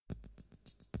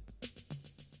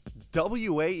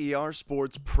WAER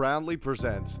Sports proudly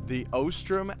presents the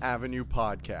Ostrom Avenue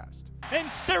Podcast. And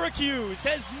Syracuse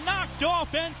has knocked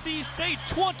off NC State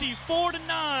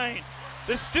 24-9.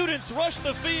 The students rush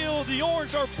the field. The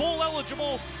Orange are bowl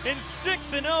eligible and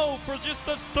 6-0 for just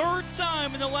the third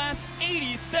time in the last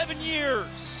 87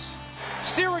 years.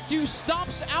 Syracuse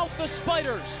stomps out the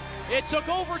Spiders. It took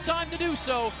overtime to do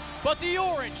so, but the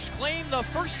Orange claimed the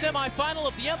first semifinal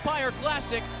of the Empire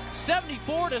Classic,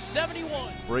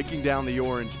 74-71. Breaking down the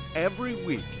Orange every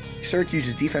week.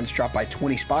 Syracuse's defense dropped by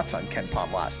 20 spots on Ken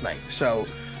Pom last night, so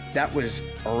that was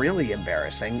really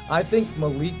embarrassing. I think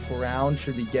Malik Brown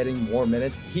should be getting more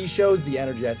minutes. He shows the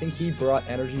energy. I think he brought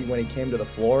energy when he came to the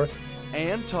floor.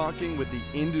 And talking with the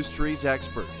industry's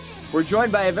experts. We're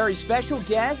joined by a very special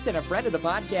guest and a friend of the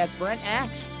podcast, Brent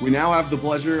Axe. We now have the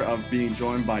pleasure of being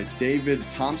joined by David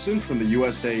Thompson from the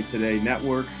USA Today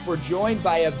Network. We're joined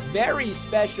by a very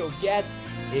special guest.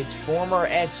 It's former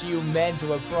SU men's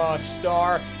lacrosse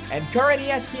star and current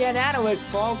ESPN analyst,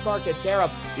 Paul Carcaterra.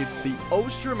 It's the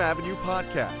Ostrom Avenue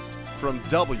Podcast from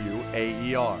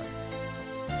WAER.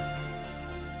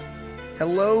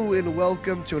 Hello and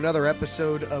welcome to another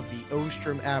episode of the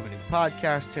Ostrom Avenue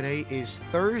Podcast. Today is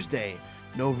Thursday,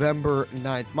 November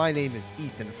 9th. My name is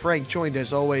Ethan Frank, joined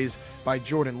as always by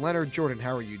Jordan Leonard. Jordan,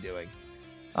 how are you doing?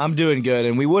 I'm doing good,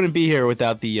 and we wouldn't be here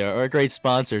without the our great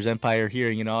sponsors, Empire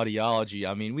Hearing and Audiology.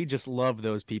 I mean, we just love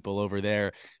those people over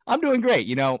there. I'm doing great.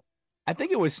 You know, I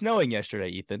think it was snowing yesterday,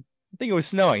 Ethan. I think it was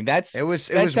snowing. It was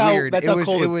weird. That's how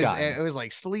cold it's gotten. It was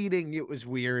like sleeting. It was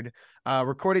weird.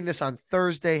 Recording this on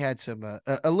Thursday, had some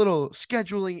a little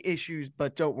scheduling issues,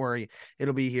 but don't worry,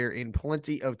 it'll be here in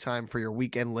plenty of time for your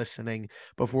weekend listening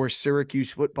before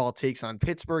Syracuse football takes on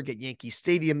Pittsburgh at Yankee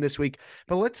Stadium this week.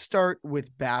 But let's start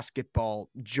with basketball,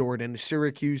 Jordan.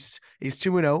 Syracuse is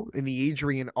 2-0 in the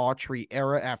Adrian Autry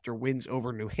era after wins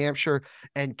over New Hampshire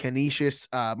and Canisius.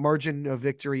 Margin of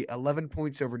victory, 11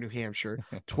 points over New Hampshire,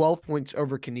 12 points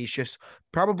over Canisius.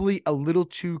 Probably a little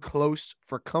too close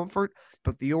for comfort,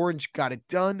 but the Orange got it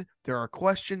done. There are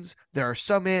questions. There are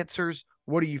some answers.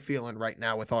 What are you feeling right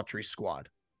now with Autry's squad?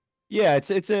 Yeah,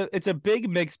 it's a big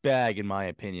mixed bag in my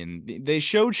opinion. They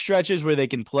showed stretches where they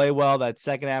can play well. That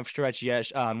second half stretch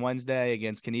on Wednesday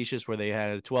against Canisius where they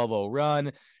had a 12-0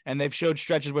 run, and they've showed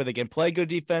stretches where they can play good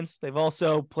defense. They've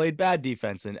also played bad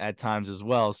defense at times as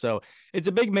well. So it's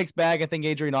a big mixed bag. I think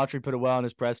Adrian Autry put it well in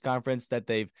his press conference that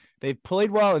they've played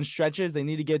well in stretches. They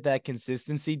need to get that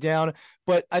consistency down.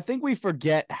 But I think we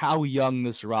forget how young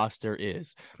this roster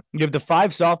is. You have the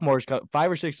 5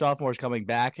 or 6 sophomores coming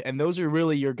back, and those are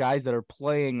really your guys that are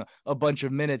playing a bunch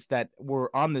of minutes that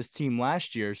were on this team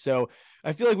last year. So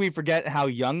I feel like we forget how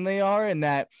young they are, and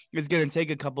that it's going to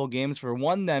take a couple of games for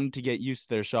them to get used to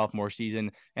their sophomore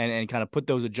season and kind of put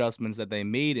those adjustments that they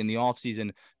made in the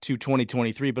offseason to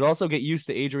 2023, but also get used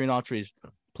to Adrian Autry's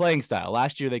playing style.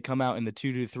 Last year, they come out in the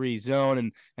 2-2-3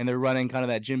 zone and they're running kind of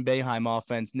that Jim Boeheim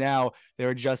offense. Now they're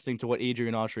adjusting to what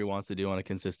Adrian Autry wants to do on a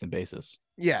consistent basis.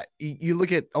 Yeah, you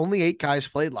look at only 8 guys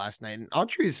played last night, and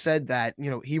Autry said that,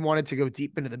 he wanted to go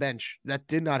deep into the bench. That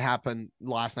did not happen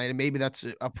last night, and maybe that's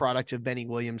a product of Benny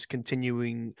Williams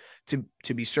continuing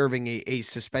to be serving a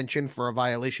suspension for a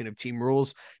violation of team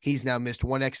rules. He's now missed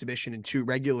 1 exhibition and 2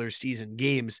 regular season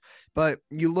games. But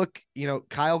you look,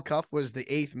 Kyle Cuff was the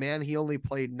 8th man. He only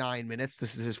played 9 minutes.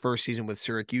 This is his first season with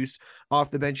Syracuse.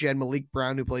 Off the bench, you had Malik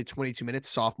Brown, who played 22 minutes,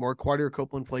 sophomore. Quadir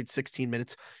Copeland played 16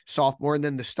 minutes, sophomore. And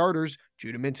then the starters,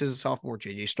 Judah Mintz is a sophomore.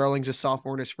 J.J. Starling's a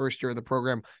sophomore in his first year of the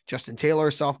program. Justin Taylor,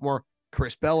 a sophomore.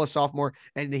 Chris Bell, a sophomore.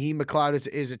 And Naheem McLeod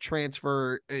is a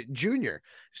transfer junior.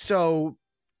 So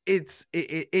it's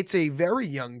a very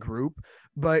young group.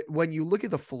 But when you look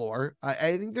at the floor,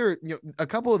 I think there are a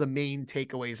couple of the main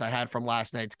takeaways I had from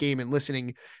last night's game and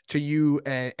listening to you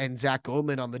and Zach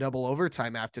Goldman on the double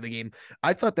overtime after the game.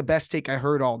 I thought the best take I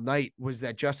heard all night was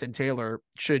that Justin Taylor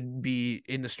should be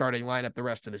in the starting lineup the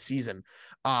rest of the season,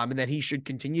 and that he should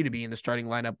continue to be in the starting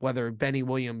lineup whether Benny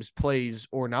Williams plays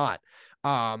or not.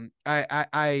 I've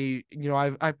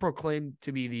proclaimed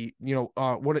to be the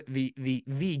one of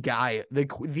the guy, the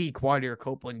Quadir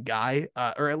Copeland guy,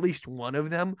 or at least one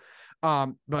of them.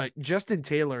 But Justin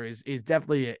Taylor is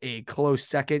definitely a close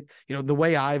second. The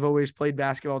way I've always played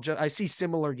basketball, I see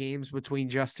similar games between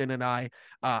Justin and I.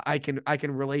 I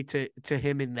can relate to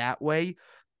him in that way.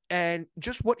 And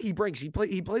just what he brings. He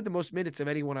played the most minutes of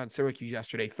anyone on Syracuse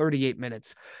yesterday, 38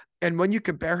 minutes. And when you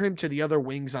compare him to the other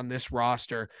wings on this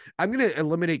roster, I'm going to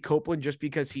eliminate Copeland just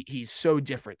because he's so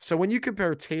different. So when you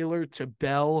compare Taylor to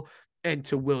Bell and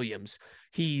to Williams,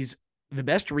 he's the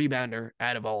best rebounder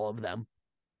out of all of them.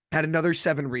 had another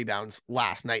 7 rebounds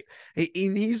last night.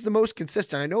 He's the most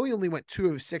consistent. I know he only went 2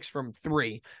 of 6 from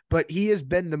 3, but he has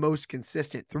been the most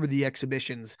consistent through the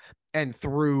exhibitions and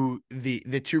through the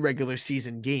 2 regular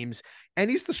season games. And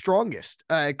he's the strongest.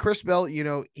 Chris Bell,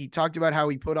 he talked about how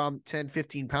he put on 10,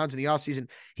 15 pounds in the offseason.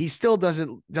 He still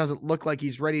doesn't look like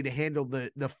he's ready to handle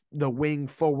the wing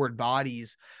forward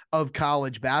bodies of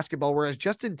college basketball. Whereas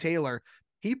Justin Taylor,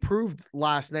 he proved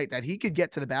last night that he could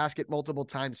get to the basket multiple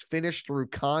times, finish through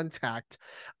contact.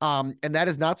 And that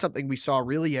is not something we saw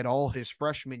really at all his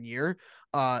freshman year.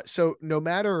 So no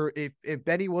matter if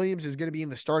Benny Williams is going to be in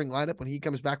the starting lineup when he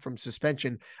comes back from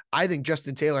suspension, I think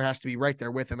Justin Taylor has to be right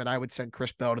there with him, and I would send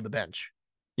Chris Bell to the bench.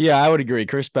 Yeah, I would agree.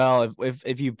 Chris Bell,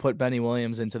 if you put Benny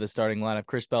Williams into the starting lineup,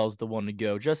 Chris Bell is the one to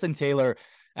go. Justin Taylor,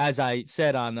 as I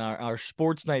said on our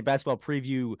Sports Night Basketball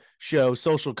Preview Show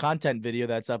social content video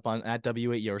that's up on at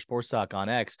W8 Sports Talk on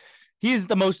X, he's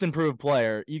the most improved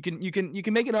player. You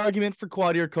can make an argument for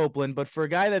Quadir Copeland, but for a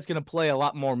guy that's going to play a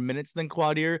lot more minutes than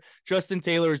Quadir, Justin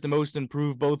Taylor is the most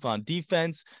improved both on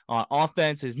defense, on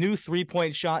offense. His new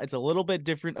 3-point shot, it's a little bit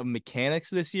different of mechanics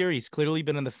this year. He's clearly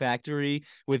been in the factory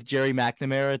with Jerry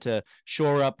McNamara to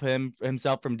shore up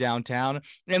himself from downtown.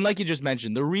 And like you just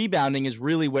mentioned, the rebounding is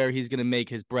really where he's going to make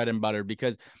his bread and butter,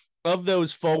 because of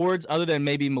those forwards, other than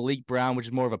maybe Malik Brown, which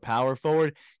is more of a power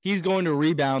forward, he's going to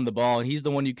rebound the ball, and he's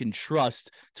the one you can trust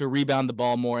to rebound the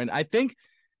ball more. And I think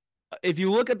if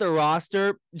you look at the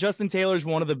roster, Justin Taylor is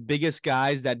one of the biggest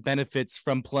guys that benefits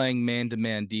from playing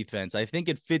man-to-man defense. I think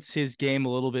it fits his game a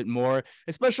little bit more,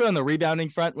 especially on the rebounding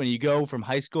front. When you go from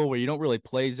high school where you don't really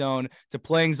play zone to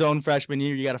playing zone freshman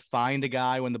year, you got to find a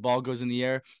guy when the ball goes in the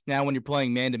air. Now, when you're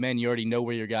playing man-to-man, you already know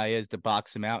where your guy is to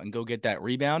box him out and go get that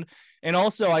rebound. And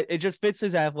also, it just fits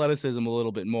his athleticism a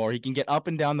little bit more. He can get up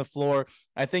and down the floor.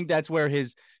 I think that's where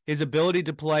his ability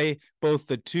to play both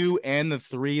the 2 and the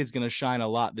 3 is going to shine a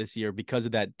lot this year, because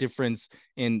of that difference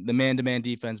in the man-to-man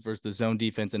defense versus the zone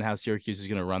defense and how Syracuse is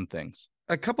going to run things.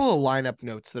 A couple of lineup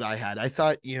notes that I had. I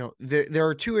thought, there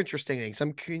are 2 interesting things.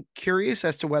 I'm curious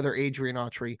as to whether Adrian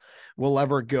Autry will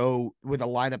ever go with a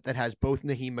lineup that has both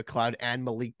Naheem McLeod and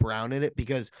Malik Brown in it,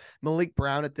 because Malik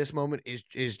Brown at this moment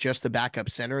is just the backup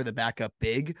center, the backup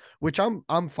big, which I'm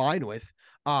fine with.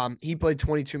 He played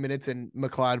 22 minutes and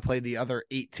McLeod played the other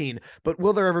 18, but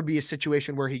will there ever be a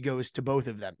situation where he goes to both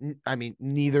of them? I mean,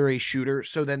 neither a shooter.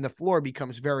 So then the floor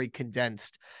becomes very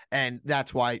condensed, and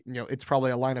that's why, it's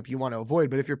probably a lineup you want to avoid.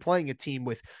 But if you're playing a team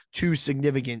with 2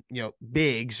 significant,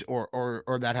 bigs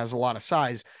or that has a lot of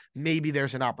size, maybe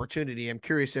there's an opportunity. I'm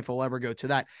curious if he'll ever go to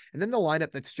that. And then the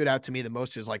lineup that stood out to me the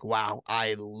most is like, wow,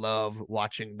 I love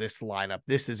watching this lineup.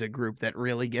 This is a group that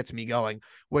really gets me going,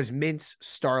 was Mintz,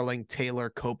 Starling,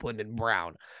 Taylor, Copeland, and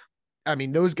Brown. I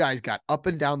mean, those guys got up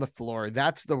and down the floor.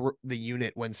 That's the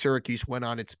unit when Syracuse went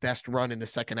on its best run in the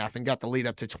second half and got the lead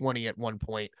up to 20 at one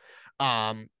point.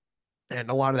 And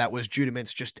a lot of that was Judah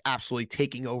Mintz just absolutely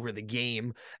taking over the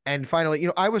game. And finally,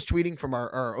 I was tweeting from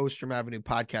our Ostrom Avenue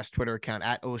podcast Twitter account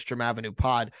at Ostrom Avenue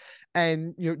Pod.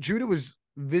 And, Judah was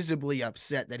visibly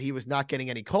upset that he was not getting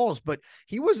any calls, but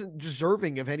he wasn't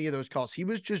deserving of any of those calls. He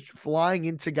was just flying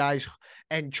into guys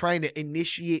and trying to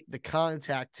initiate the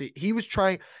contact. He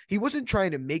wasn't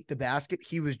trying to make the basket.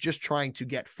 He was just trying to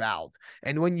get fouled.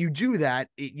 And when you do that,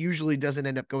 it usually doesn't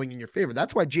end up going in your favor.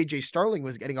 That's why JJ Starling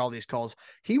was getting all these calls.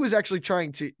 He was actually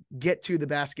trying to get to the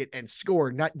basket and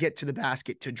score, not get to the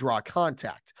basket to draw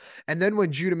contact. And then when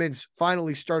Judah Mintz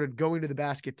finally started going to the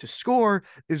basket to score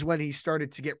is when he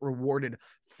started to get rewarded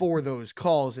for those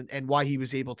calls and why he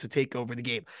was able to take over the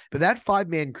game. But that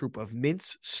 5-man group of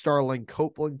Mintz, Starling,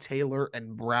 Copeland, Taylor,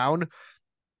 and Brown,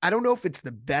 I don't know if it's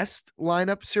the best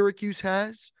lineup Syracuse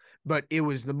has, but it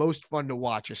was the most fun to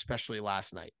watch, especially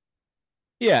last night.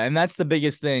 Yeah, and that's the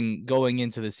biggest thing going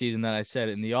into the season that I said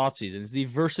in the offseason is the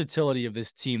versatility of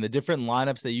this team, the different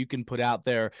lineups that you can put out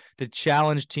there to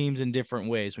challenge teams in different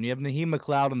ways. When you have Naheem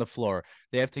McLeod on the floor,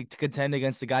 they have to contend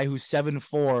against a guy who's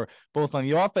 7'4", both on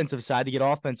the offensive side to get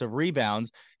offensive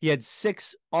rebounds. He had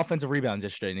 6 offensive rebounds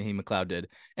yesterday, Naheem McLeod did.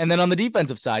 And then on the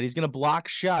defensive side, he's going to block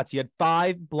shots. He had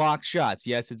 5 block shots.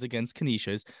 Yes, it's against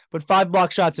Canisius, but 5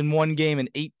 block shots in one game in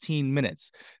 18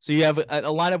 minutes. So you have a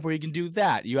lineup where you can do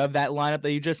that. You have that lineup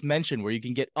that you just mentioned where you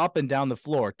can get up and down the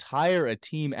floor, tire a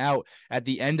team out at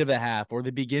the end of a half or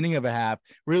the beginning of a half,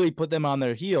 really put them on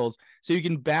their heels. So you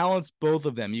can balance both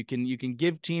of them. You can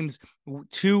give teams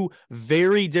 2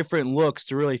 very different looks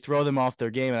to really throw them off their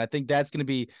game. And I think that's going to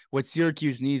be what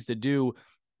Syracuse needs to do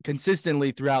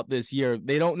consistently throughout this year.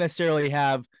 They don't necessarily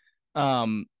have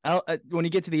When you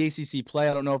get to the ACC play,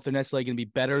 I don't know if they're necessarily going to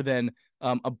be better than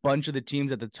a bunch of the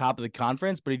teams at the top of the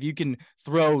conference, but if you can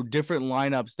throw different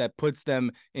lineups that puts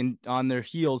them on their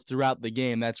heels throughout the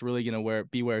game, that's really going to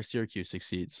be where Syracuse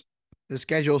succeeds. The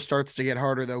schedule starts to get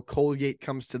harder, though. Colgate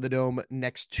comes to the Dome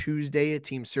next Tuesday, a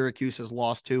team Syracuse has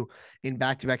lost to in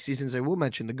back-to-back seasons. I will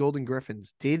mention the Golden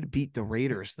Griffins did beat the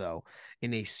Raiders, though,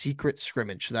 in a secret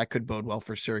scrimmage. So that could bode well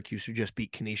for Syracuse, who just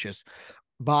beat Canisius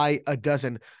by a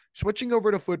dozen. Switching over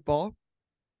to football,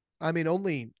 I mean,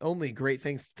 only great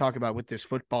things to talk about with this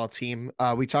football team.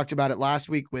 We talked about it last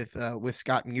week with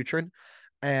Scott Mutrin,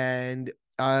 and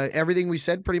everything we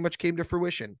said pretty much came to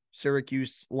fruition.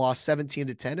 Syracuse lost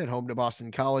 17-10 at home to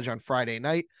Boston College on Friday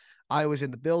night. I was in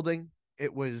the building.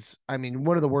 It was,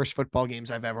 one of the worst football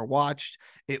games I've ever watched.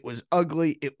 It was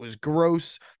ugly. It was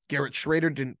gross. Garrett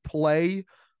Schrader didn't play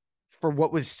for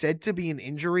what was said to be an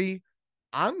injury.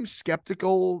 I'm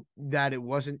skeptical that it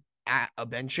wasn't at a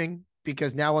benching,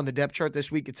 because now on the depth chart this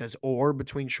week, it says or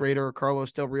between Schrader or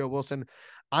Carlos Del Rio Wilson.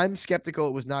 I'm skeptical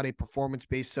it was not a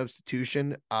performance-based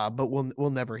substitution, but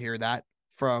we'll never hear that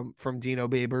from Dino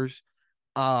Babers.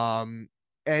 And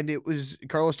it was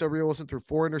Carlos Del Rio Wilson threw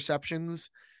 4 interceptions,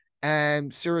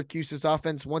 and Syracuse's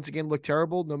offense once again looked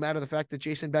terrible, no matter the fact that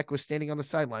Jason Beck was standing on the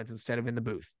sidelines instead of in the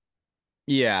booth.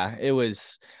 Yeah, it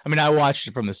was. I watched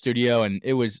it from the studio, and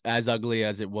it was as ugly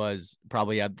as it was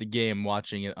probably at the game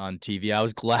watching it on TV. I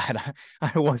was glad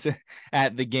I wasn't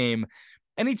at the game.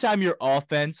 Anytime your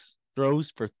offense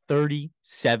throws for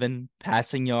 37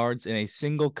 passing yards in a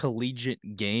single collegiate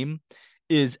game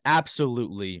is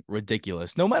absolutely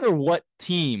ridiculous. No matter what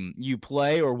team you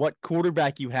play or what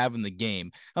quarterback you have in the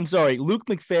game. I'm sorry, Luke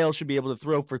McPhail should be able to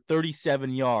throw for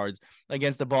 37 yards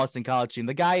against the Boston College team.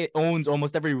 The guy owns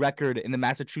almost every record in the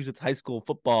Massachusetts high school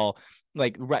football,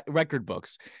 record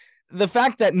books. The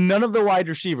fact that none of the wide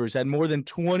receivers had more than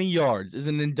 20 yards is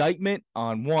an indictment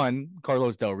on, one,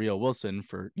 Carlos Del Rio Wilson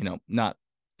for, not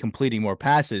completing more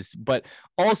passes, but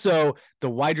also the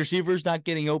wide receivers not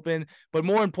getting open. But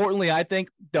more importantly, I think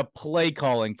the play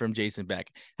calling from Jason Beck.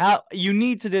 How you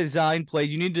need to design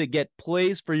plays. You need to get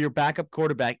plays for your backup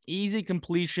quarterback, easy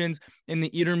completions in the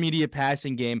intermediate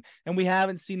passing game. And we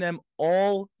haven't seen them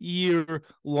all year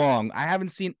long. I haven't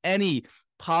seen any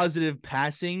positive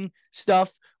passing stuff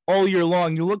all year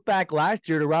long. You look back last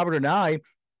year to Robert and I,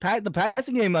 the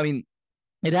passing game,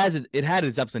 it had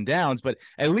its ups and downs, but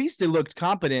at least it looked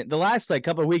competent. The last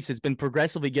couple of weeks, it's been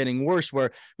progressively getting worse,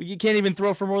 where you can't even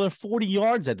throw for more than 40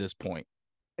 yards at this point.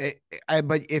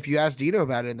 But if you ask Dino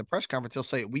about it in the press conference, he'll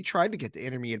say, we tried to get the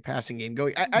intermediate passing game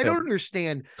going. I don't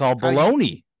understand. It's called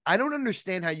baloney. I don't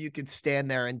understand how you could stand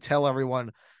there and tell everyone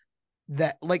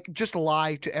that, just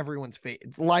lie to everyone's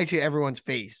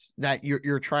face that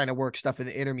you're trying to work stuff in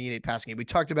the intermediate passing game. We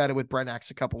talked about it with Brent Axe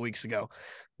a couple of weeks ago.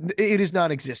 It is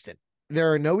non-existent.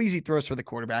 There are no easy throws for the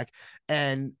quarterback.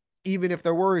 And even if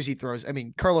there were easy throws,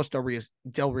 Carlos Del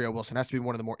Rio Wilson has to be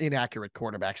one of the more inaccurate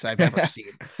quarterbacks I've ever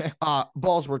seen.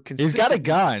 Balls were consistent. He's got a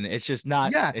gun. It's just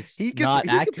not. Yeah, he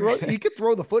could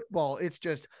throw the football. It's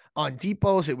just on deep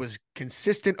balls, it was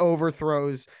consistent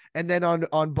overthrows, and then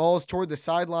on balls toward the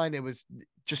sideline, it was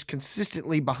just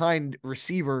consistently behind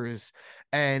receivers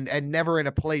and never in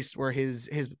a place where his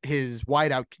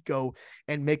wideout could go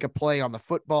and make a play on the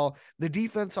football. The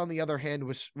defense, on the other hand,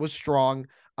 was strong.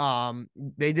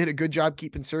 They did a good job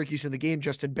keeping Syracuse in the game.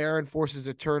 Justin Barron forces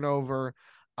a turnover.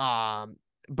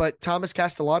 But Thomas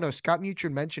Castellano, Scott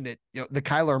Mutrin mentioned it, the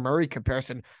Kyler Murray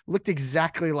comparison looked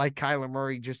exactly like Kyler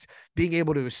Murray, just being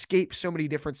able to escape so many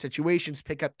different situations,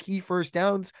 pick up key first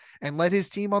downs, and led his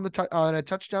team on a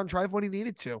touchdown drive when he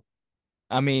needed to.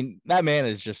 That man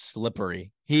is just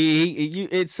slippery.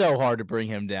 It's so hard to bring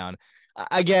him down.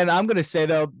 Again, I'm going to say,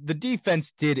 though, the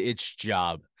defense did its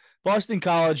job. Boston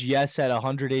College, yes, had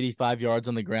 185 yards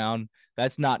on the ground.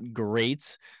 That's not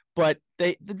great. But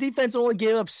the defense only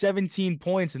gave up 17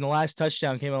 points, and the last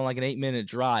touchdown came on an 8-minute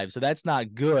drive. So that's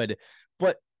not good.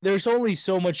 But there's only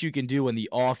so much you can do when the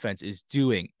offense is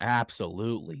doing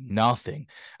absolutely nothing.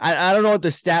 I don't know what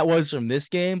the stat was from this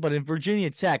game, but in Virginia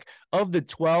Tech, of the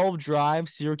 12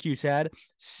 drives Syracuse had,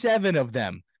 7 of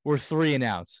them were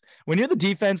 3-and-outs. When you're the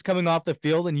defense coming off the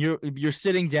field and you're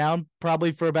sitting down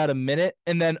probably for about a minute,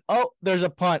 and then, there's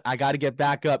a punt, I got to get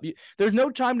back up. There's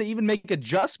no time to even make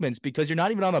adjustments because you're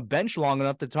not even on the bench long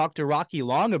enough to talk to Rocky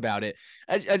Long about it.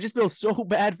 I just feel so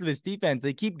bad for this defense.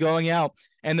 They keep going out,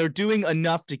 and they're doing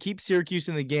enough to keep Syracuse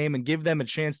in the game and give them a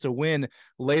chance to win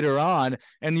later on.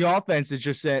 And the offense is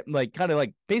just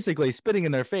basically spitting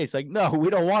in their face. No, we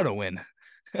don't want to win.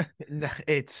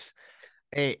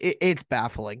 It's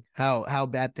baffling how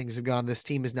bad things have gone. This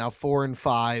team is now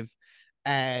 4-5.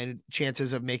 and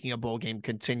chances of making a bowl game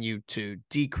continue to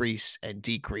decrease and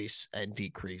decrease and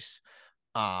decrease.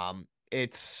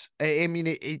 It's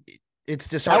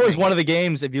disheartening. That was one of the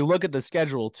games, if you look at the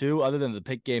schedule too, other than the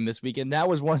Pitt game this weekend, that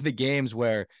was one of the games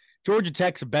where Georgia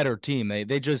Tech's a better team.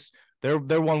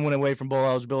 They're 1 win away from bowl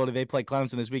eligibility. They play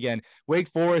Clemson this weekend. Wake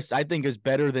Forest, I think, is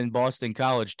better than Boston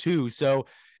College too. So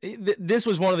this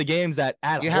was one of the games that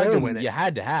at you home had to win it. You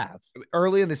had to have.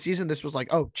 Early in the season, this was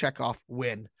like, oh, check off,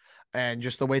 win. And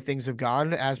just the way things have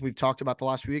gone, as we've talked about the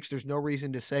last few weeks, there's no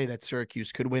reason to say that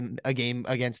Syracuse could win a game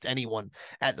against anyone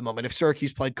at the moment. If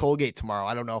Syracuse played Colgate tomorrow,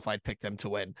 I don't know if I'd pick them to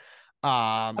win.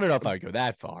 I don't know if I would go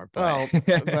that far, but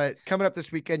but coming up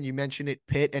this weekend, you mentioned it,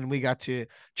 Pitt, and we got to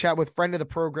chat with friend of the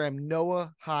program,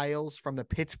 Noah Hiles from the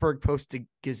Pittsburgh Post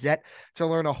Gazette, to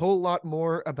learn a whole lot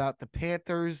more about the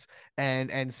Panthers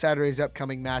and Saturday's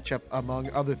upcoming matchup, among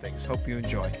other things. Hope you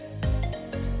enjoy.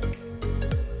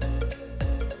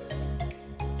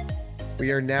 We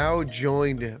are now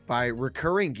joined by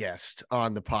recurring guest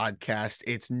on the podcast.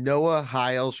 It's Noah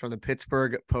Hiles from the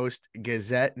Pittsburgh Post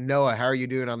Gazette. Noah, how are you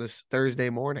doing on this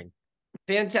Thursday morning?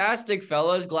 Fantastic,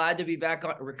 fellas. Glad to be back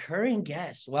on recurring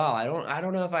guest. Wow, I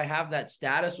don't know if I have that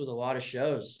status with a lot of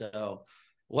shows. So,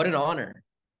 what an honor.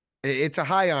 It's a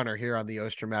high honor here on the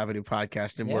Ostrom Avenue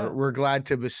podcast, and we're glad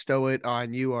to bestow it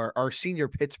on you, our senior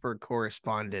Pittsburgh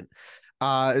correspondent.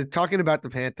 Talking about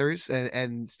the Panthers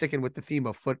and sticking with the theme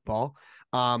of football,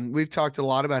 we've talked a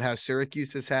lot about how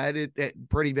Syracuse has had it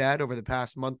pretty bad over the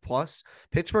past month plus.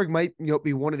 Pittsburgh might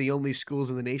be one of the only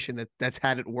schools in the nation that's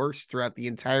had it worse throughout the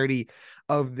entirety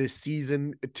of this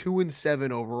season.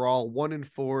 2-7 overall,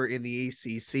 1-4 in the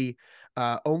ACC.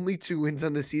 Only 2 wins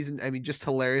on the season. I mean, just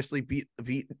hilariously beat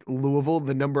Louisville,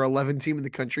 the number 11 team in the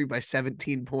country, by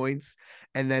 17 points,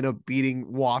 and then beating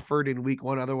Wofford in week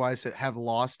 1. Otherwise, have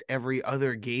lost every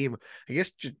other game. I guess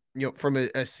just, from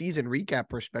a season recap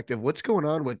perspective, what's going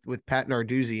on with Pat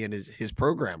Narduzzi and his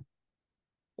program?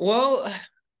 Well,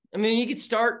 I mean, you could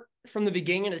start from the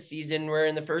beginning of the season, where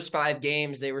in the first 5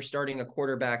 games they were starting a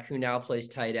quarterback who now plays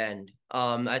tight end.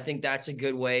 I think that's a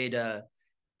good way to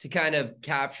kind of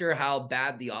capture how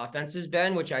bad the offense has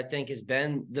been, which I think has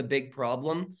been the big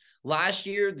problem. Last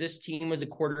year, this team was a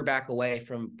quarterback away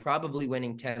from probably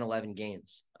winning 10, 11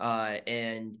 games.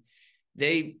 And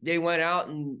they went out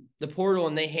in the portal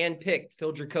and they handpicked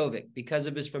Phil Dracovic because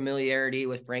of his familiarity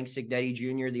with Frank Signetti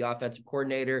Jr., the offensive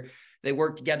coordinator. They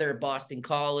worked together at Boston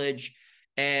College,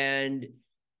 and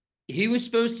he was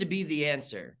supposed to be the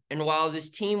answer. And while this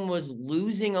team was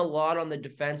losing a lot on the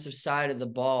defensive side of the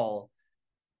ball,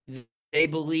 they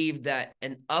believed that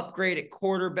an upgrade at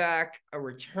quarterback, a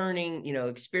returning,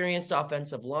 experienced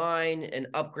offensive line, an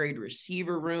upgrade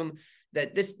receiver room,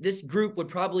 that this group would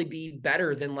probably be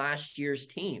better than last year's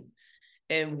team.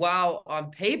 And while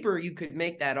on paper you could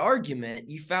make that argument,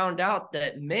 you found out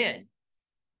that, man,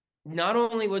 not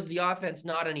only was the offense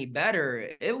not any better,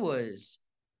 it was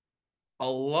a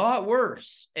lot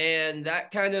worse. And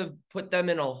that kind of put them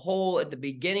in a hole at the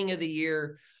beginning of the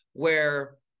year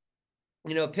where,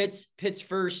 Pitt's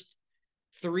first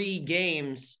 3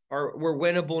 games were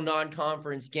winnable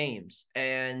non-conference games.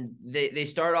 And they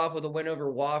start off with a win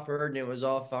over Wofford, and it was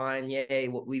all fine. Yay,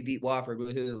 we beat Wofford,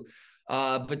 woohoo.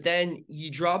 But then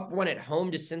you drop one at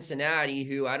home to Cincinnati,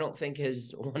 who I don't think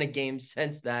has won a game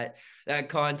since that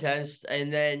contest.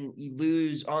 And then you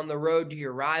lose on the road to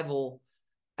your rival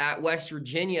at West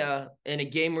Virginia in a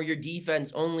game where your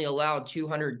defense only allowed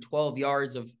 212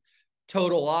 yards of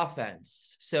total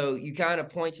offense. So you kind of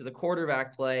point to the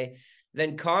quarterback play.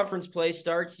 Then conference play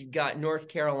starts. You've got North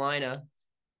Carolina,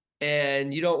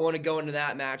 and you don't want to go into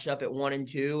that matchup at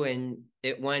 1-2, and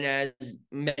it went as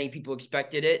many people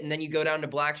expected it. And then you go down to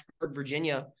Blacksburg,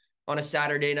 Virginia on a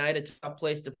Saturday night, a tough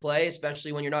place to play,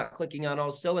 especially when you're not clicking on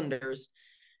all cylinders.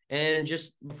 And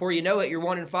just before you know it, you're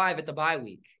 1-5 at the bye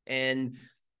week. And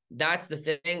that's the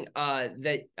thing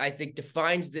that I think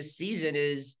defines this season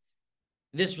is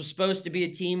this was supposed to be a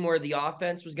team where the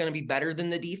offense was going to be better than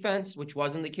the defense, which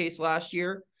wasn't the case last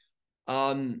year.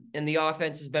 And the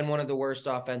offense has been one of the worst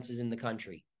offenses in the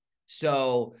country.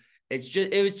 So it's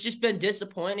just been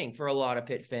disappointing for a lot of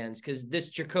Pitt fans, because this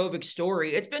Dracovic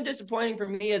story, it's been disappointing for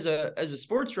me as a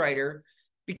sports writer,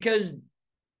 because,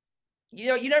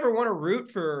 you never want to root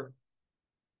for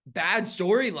bad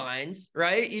storylines,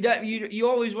 right? You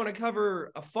always want to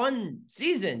cover a fun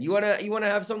season. You want to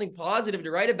have something positive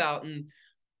to write about. And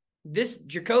this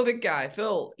Dracovic guy,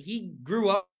 Phil, he grew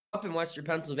up in Western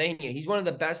Pennsylvania. He's one of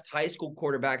the best high school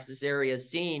quarterbacks this area has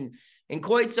seen in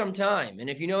quite some time. And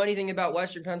if you know anything about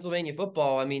Western Pennsylvania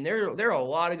football, I mean, there are a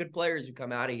lot of good players who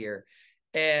come out of here.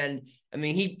 And I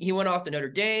mean, he went off to Notre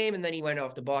Dame, and then he went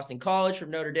off to Boston College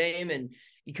from Notre Dame, and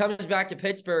he comes back to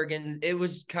Pittsburgh, and it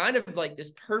was kind of like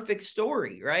this perfect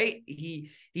story, right?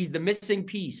 He's the missing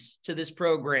piece to this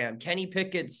program. Kenny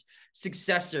Pickett's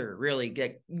successor,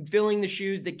 really, filling the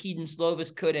shoes that Keaton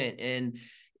Slovis couldn't. And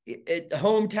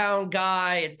hometown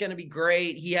guy, it's going to be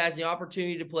great. He has the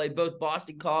opportunity to play both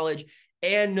Boston College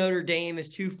and Notre Dame as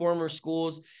two former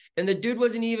schools. And the dude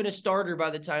wasn't even a starter by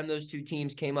the time those two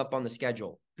teams came up on the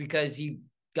schedule, because he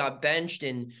got benched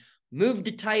and moved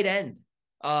to tight end,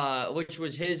 which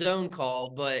was his own call,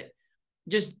 but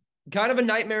just kind of a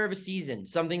nightmare of a season,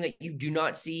 something that you do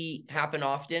not see happen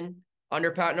often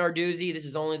under Pat Narduzzi. This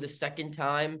is only the second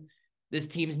time this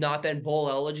team's not been bowl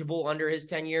eligible under his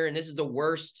tenure, and this is the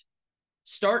worst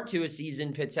start to a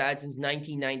season Pitt's had since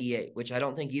 1998, which I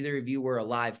don't think either of you were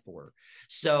alive for.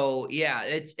 So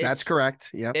yeah, that's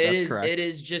correct. Yeah, that's correct. It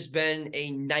has just been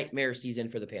a nightmare season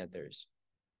for the Panthers.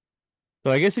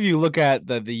 So I guess if you look at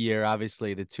the year,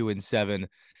 obviously the 2-7,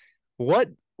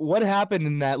 what happened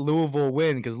in that Louisville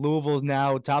win? Because Louisville's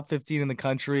now top 15 in the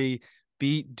country,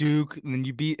 beat Duke, and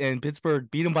then Pittsburgh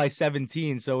beat them by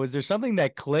 17. So is there something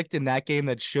that clicked in that game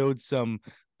that showed some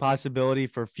possibility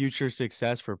for future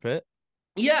success for Pitt?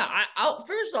 Yeah,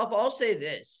 first off, I'll say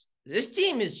this. This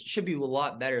team should be a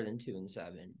lot better than 2-7.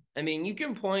 I mean, you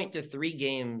can point to 3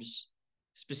 games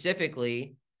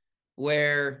specifically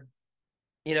where,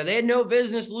 you know, they had no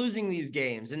business losing these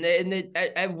games. And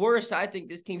at worst, I think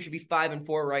this team should be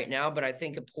 5-4 right now, but I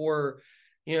think a poor,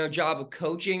 job of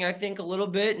coaching, I think a little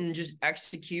bit, and just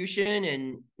execution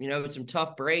and, some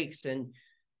tough breaks, and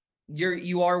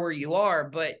you are where you are.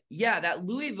 But yeah, that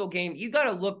Louisville game, you got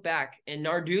to look back in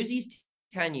Narduzzi's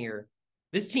tenure,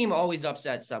 this team always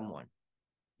upset someone.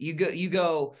 You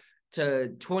go to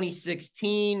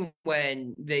 2016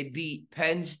 when they beat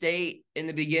Penn State in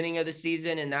the beginning of the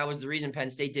season, and that was the reason Penn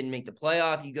State didn't make the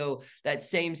playoff. You go that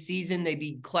same season, they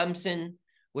beat Clemson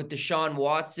with Deshaun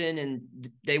Watson, and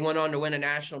they went on to win a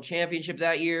national championship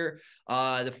that year.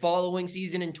 The following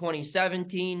season in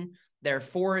 2017, they're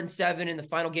 4-7 in the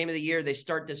final game of the year. They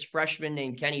start this freshman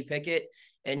named Kenny Pickett,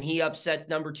 and he upsets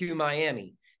number 2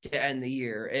 Miami to end the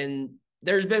year. And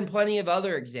there's been plenty of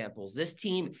other examples. This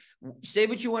team, say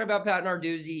what you want about Pat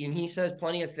Narduzzi, and he says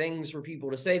plenty of things for people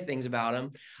to say things about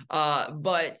him,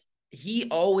 but he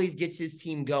always gets his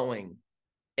team going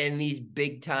in these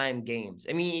big-time games.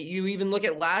 I mean, you even look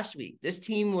at last week. This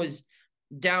team was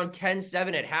down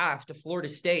 10-7 at half to Florida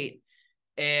State,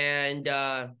 and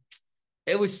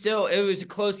it was a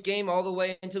close game all the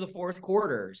way into the fourth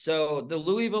quarter. So the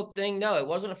Louisville thing, no, it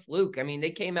wasn't a fluke. I mean,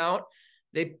 they came out,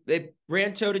 they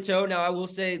ran toe-to-toe. Now, I will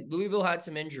say Louisville had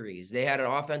some injuries. They had an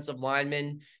offensive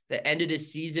lineman that ended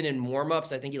his season in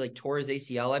warm-ups. I think he tore his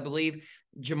ACL, I believe.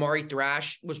 Jamari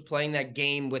Thrash was playing that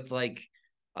game with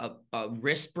a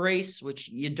wrist brace, which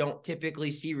you don't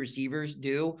typically see receivers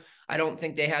do. I don't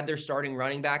think they had their starting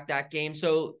running back that game.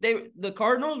 So the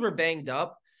Cardinals were banged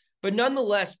up. But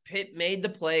nonetheless, Pitt made the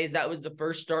plays. That was the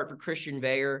first start for Christian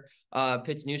Veyer,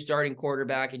 Pitt's new starting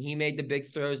quarterback, and he made the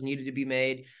big throws needed to be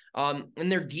made.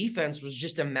 And their defense was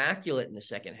just immaculate in the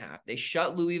second half. They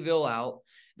shut Louisville out.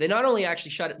 They not only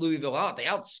actually shut Louisville out, they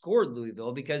outscored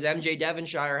Louisville, because MJ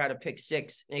Devonshire had a pick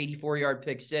six, an 84-yard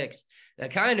pick six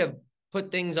that kind of put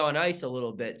things on ice a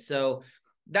little bit. So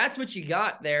that's what you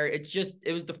got there. It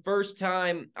was the first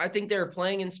time. I think they were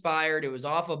playing inspired. It was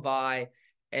off a bye.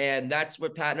 And that's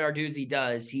what Pat Narduzzi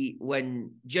does.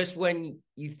 When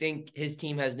you think his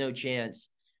team has no chance,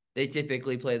 they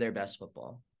typically play their best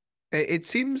football. It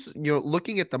seems,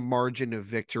 looking at the margin of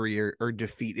victory or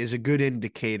defeat is a good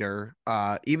indicator,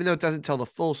 even though it doesn't tell the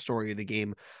full story of the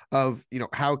game, of,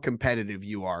 how competitive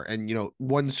you are. And,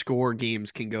 one score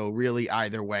games can go really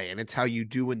either way. And it's how you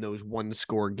do in those one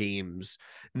score games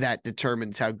that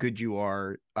determines how good you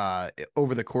are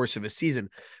over the course of a season.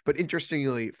 But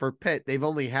interestingly, for Pitt, they've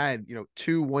only had,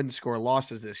 2 one-score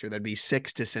losses this year. That'd be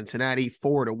 6 to Cincinnati,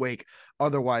 4 to Wake.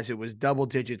 Otherwise, it was double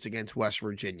digits against West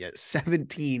Virginia,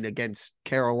 17 against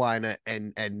Carolina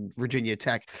and Virginia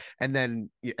Tech, and then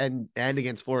and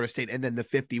against Florida State, and then the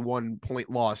 51-point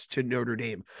loss to Notre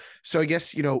Dame. So I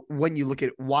guess, when you look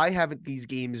at why haven't these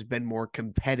games been more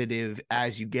competitive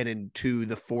as you get into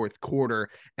the fourth quarter,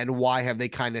 and why have they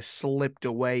kind of slipped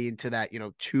away into that,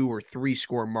 2 or 3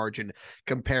 score margin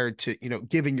compared to,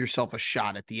 giving yourself a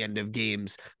shot at the end of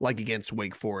games like against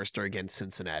Wake Forest or against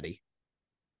Cincinnati?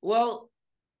 Well,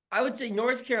 I would say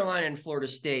North Carolina and Florida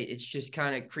State, it's just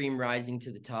kind of cream rising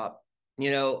to the top.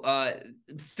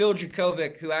 Phil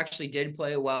Dracovic, who actually did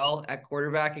play well at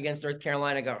quarterback against North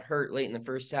Carolina, got hurt late in the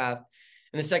first half.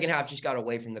 In the second half, just got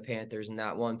away from the Panthers in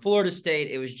that one. Florida State,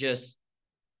 it was just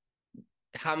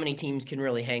how many teams can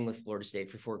really hang with Florida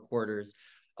State for 4 quarters.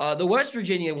 The West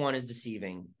Virginia one is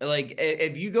deceiving. Like,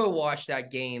 if you go watch that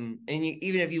game, and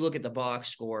even if you look at the box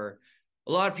score,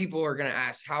 a lot of people are going to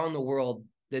ask, how in the world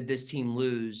did this team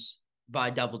lose by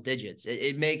double digits?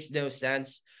 It makes no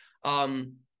sense. But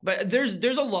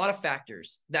there's a lot of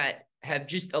factors that have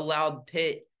just allowed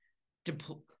Pitt to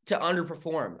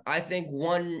underperform. I think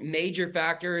one major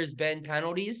factor has been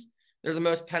penalties. They're the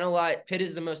most penalized. Pitt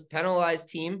is the most penalized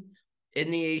team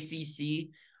in the ACC.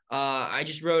 I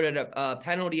just wrote a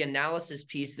penalty analysis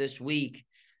piece this week.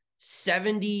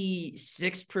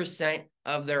 76%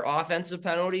 of their offensive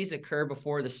penalties occur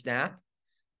before the snap.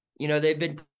 They've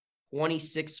been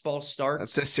 26 false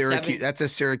starts. That's a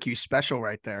Syracuse special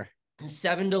right there.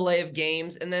 7 delay of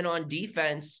games. And then on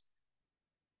defense,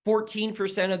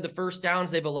 14% of the first downs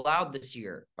they've allowed this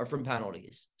year are from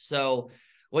penalties. So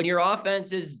when your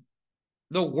offense is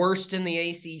the worst in the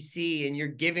ACC and you're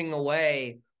giving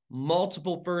away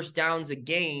multiple first downs a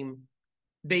game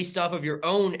based off of your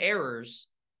own errors,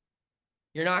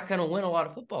 you're not going to win a lot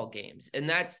of football games. And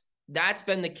that's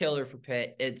been the killer for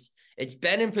Pitt. It's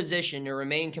been in position to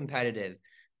remain competitive,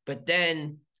 but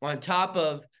then on top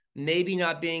of maybe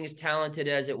not being as talented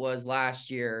as it was last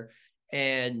year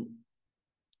and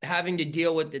having to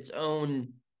deal with its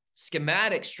own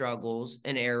schematic struggles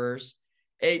and errors,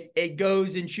 it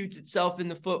goes and shoots itself in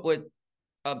the foot with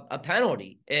a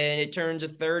penalty, and it turns a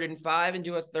 3rd and 5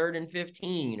 into a 3rd and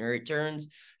 15, or it turns,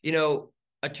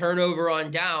 a turnover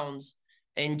on downs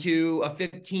into a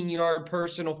 15-yard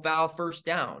personal foul first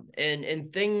down.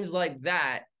 And things like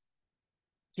that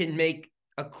can make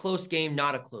a close game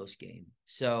not a close game.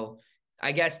 So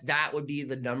I guess that would be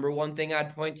the number one thing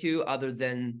I'd point to, other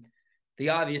than the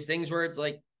obvious things where it's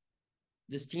like,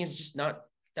 this team's just not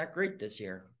that great this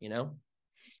year,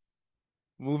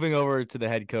 Moving over to the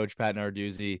head coach, Pat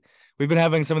Narduzzi, we've been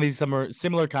having some of these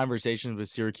similar conversations with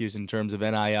Syracuse in terms of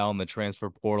NIL and the transfer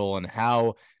portal and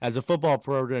how, as a football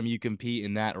program, you compete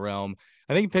in that realm.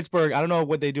 I think Pittsburgh, I don't know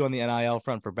what they do on the NIL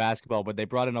front for basketball, but they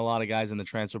brought in a lot of guys in the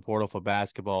transfer portal for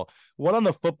basketball. What on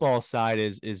the football side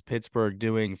is Pittsburgh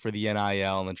doing for the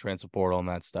NIL and the transfer portal and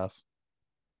that stuff?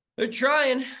 They're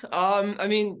trying.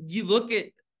 You look at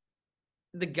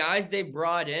the guys they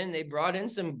brought in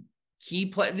some key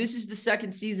play. This is the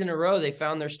second season in a row they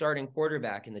found their starting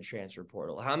quarterback in the transfer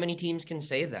portal. How many teams can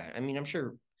say that? I'm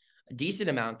sure a decent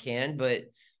amount can, but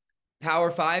Power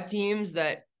 5 teams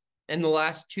that in the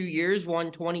last 2 years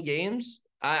won 20 games,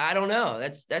 I don't know.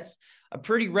 That's a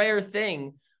pretty rare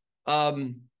thing.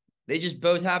 They just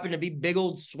both happen to be big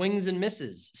old swings and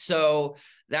misses. So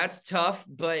that's tough,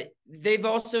 but they've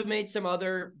also made some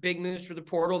other big moves for the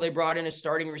portal. They brought in a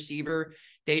starting receiver,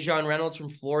 Dejon Reynolds from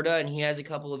Florida, and he has a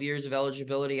couple of years of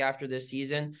eligibility after this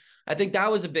season. I think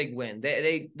that was a big win.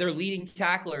 Their leading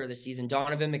tackler this season,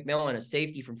 Donovan McMillan, a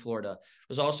safety from Florida,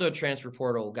 was also a transfer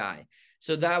portal guy.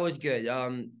 So that was good.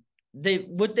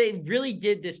 What they really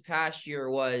did this past year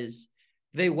was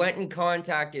they went and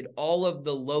contacted all of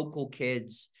the local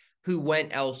kids who went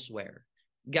elsewhere.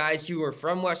 Guys who are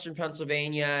from Western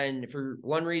Pennsylvania, and for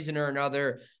one reason or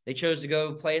another, they chose to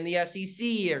go play in the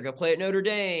SEC or go play at Notre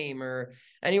Dame or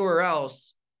anywhere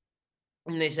else.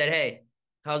 And they said, hey,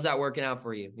 how's that working out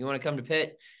for you? You want to come to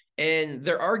Pitt? And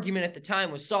their argument at the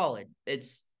time was solid.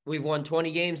 We've won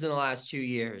 20 games in the last 2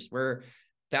 years. We're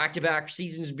back-to-back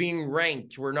seasons being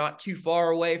ranked. We're not too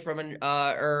far away from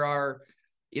the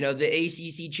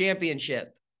ACC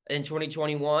championship in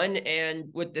 2021. And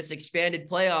with this expanded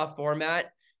playoff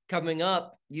format coming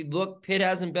up,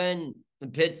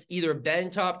 Pitt's either been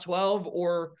top 12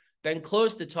 or been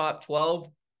close to top 12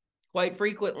 quite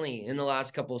frequently in the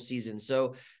last couple of seasons.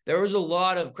 So there was a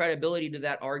lot of credibility to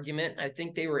that argument. I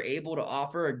think they were able to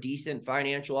offer a decent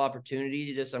financial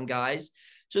opportunity to some guys.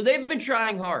 So they've been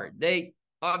trying hard. They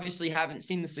obviously haven't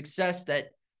seen the success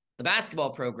that the basketball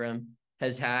program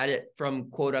has had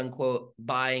from quote unquote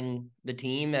buying the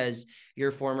team, as your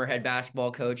former head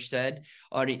basketball coach said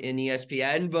in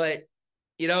ESPN. But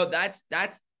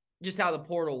that's just how the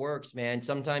portal works, man.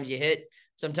 Sometimes you hit,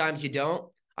 sometimes you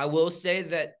don't. I will say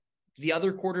that the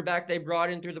other quarterback they brought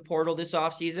in through the portal this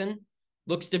offseason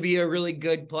looks to be a really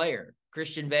good player.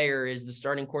 Christian Veyer is the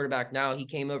starting quarterback now. He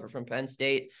came over from Penn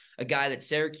State, a guy that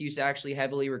Syracuse actually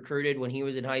heavily recruited when he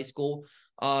was in high school.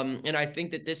 And I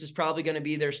think that this is probably going to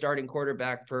be their starting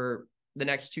quarterback for the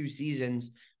next 2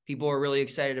 seasons. People are really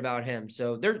excited about him.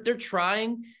 So they're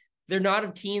trying. They're not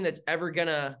a team that's ever going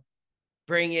to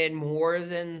bring in more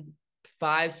than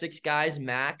 5-6 guys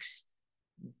max.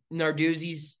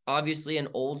 Narduzzi's obviously an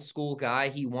old school guy.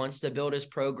 He wants to build his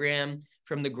program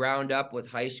from the ground up with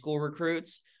high school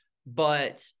recruits,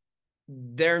 but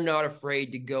they're not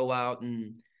afraid to go out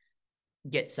and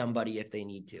get somebody if they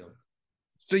need to.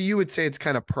 So you would say it's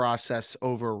kind of process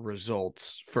over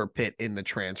results for Pitt in the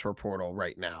transfer portal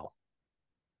right now?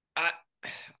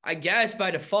 I guess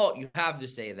by default you have to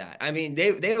say that. I mean,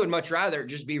 they would much rather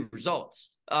just be results.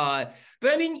 But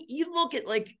I mean, you look at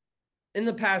like in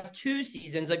the past 2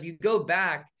 seasons, if you go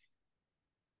back,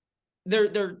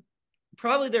 they're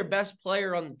probably their best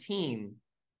player on the team,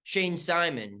 Shane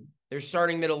Simon, their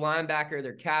starting middle linebacker,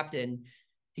 their captain.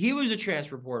 He was a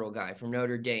transfer portal guy from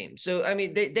Notre Dame. So, I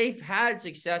mean, they've had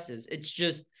successes. It's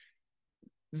just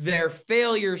their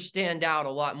failures stand out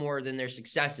a lot more than their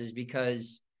successes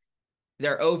because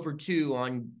they're 0 for 2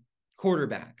 on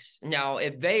quarterbacks. Now,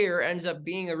 if Veyer ends up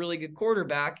being a really good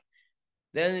quarterback,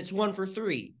 then it's 1 for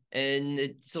 3, and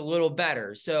it's a little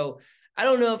better. So I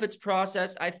don't know if it's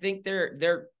process. I think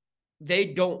they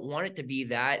don't want it to be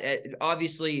that.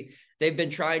 Obviously, they've been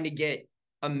trying to get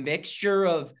a mixture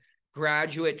of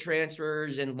graduate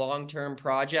transfers and long-term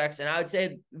projects. And I would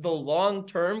say the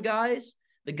long-term guys,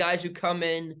 the guys who come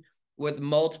in with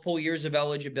multiple years of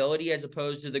eligibility, as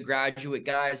opposed to the graduate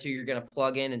guys who you're going to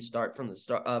plug in and start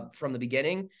from the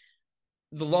beginning,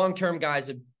 the long-term guys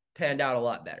have panned out a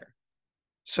lot better.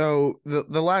 So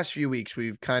the last few weeks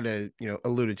we've kind of,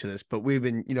 alluded to this, but we've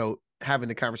been, having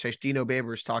the conversation. Dino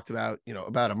Babers talked about,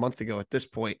 about a month ago at this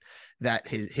point, that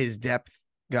his depth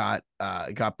got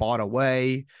bought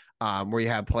away, where you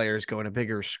have players going to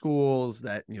bigger schools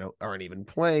that, aren't even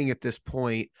playing at this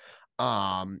point.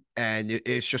 And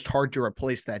it's just hard to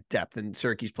replace that depth. And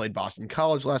Syracuse played Boston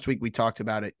College last week. We talked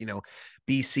about it,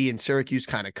 BC and Syracuse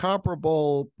kind of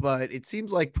comparable, but it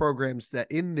seems like programs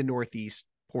that in the Northeast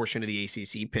portion of the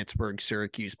ACC, Pittsburgh,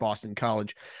 Syracuse, Boston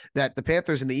College, that the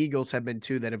Panthers and the Eagles have been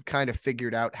two that have kind of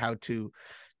figured out how to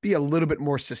be a little bit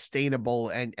more sustainable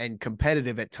and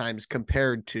competitive at times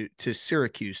compared to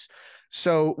Syracuse.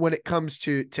 So when it comes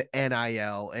to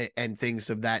NIL and things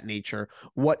of that nature,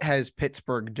 what has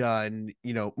Pittsburgh done,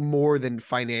 more than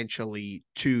financially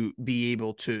to be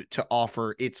able to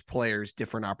offer its players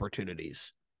different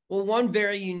opportunities? Well, one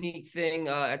very unique thing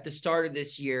at the start of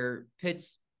this year,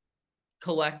 Pitt's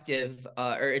collective,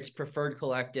 or its preferred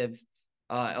collective,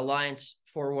 Alliance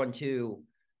 412,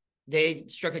 they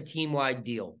struck a team-wide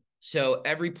deal. So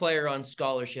every player on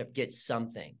scholarship gets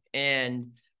something.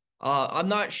 And I'm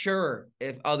not sure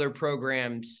if other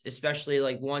programs, especially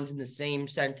like ones in the same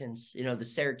sentence, the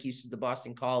Syracuse, the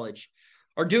Boston College,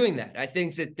 are doing that. I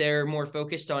think that they're more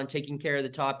focused on taking care of the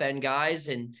top end guys.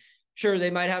 And sure, they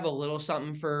might have a little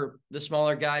something for the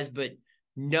smaller guys, but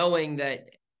knowing that,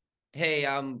 hey,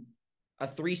 I'm a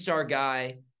 3-star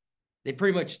guy, they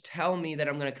pretty much tell me that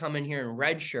I'm going to come in here in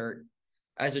redshirt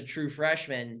as a true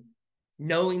freshman,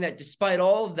 knowing that despite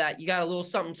all of that, you got a little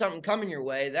something coming your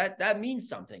way, that means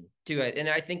something to it. And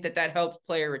I think that helps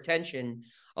player retention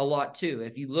a lot too.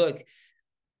 If you look,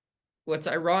 what's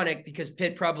ironic, because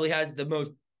Pitt probably has the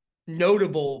most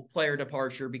notable player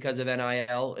departure because of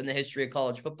NIL in the history of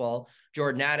college football,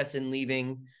 Jordan Addison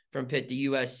leaving from Pitt to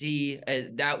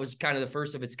USC. That was kind of the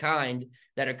first of its kind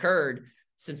that occurred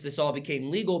since this all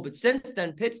became legal. But since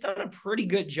then, Pitt's done a pretty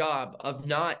good job of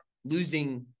not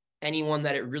losing anyone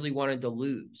that it really wanted to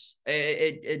lose.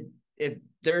 If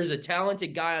there's a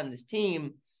talented guy on this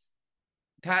team,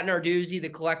 Pat Narduzzi, the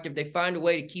collective, they find a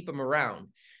way to keep him around.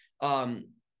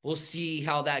 We'll see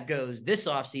how that goes this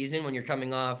offseason when you're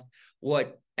coming off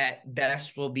what at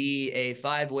best will be a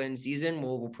 5-win season,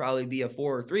 will probably be a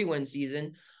 4 or 3-win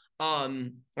season. I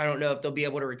don't know if they'll be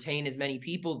able to retain as many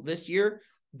people this year,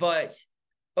 but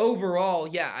overall,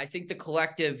 yeah, I think the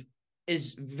collective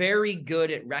is very good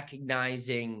at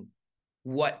recognizing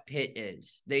what Pitt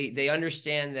is. They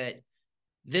understand that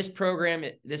this program,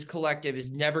 this collective,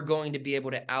 is never going to be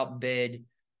able to outbid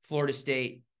Florida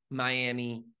State,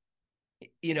 Miami,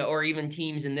 or even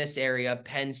teams in this area,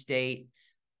 Penn State.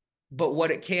 But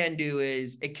what it can do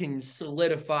is it can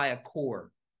solidify a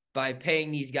core by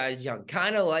paying these guys young,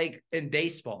 kind of like in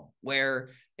baseball, where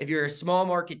if you're a small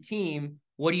market team,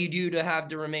 what do you do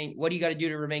to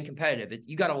remain competitive?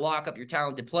 You got to lock up your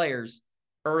talented players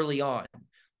early on.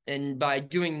 And by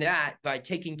doing that, by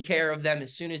taking care of them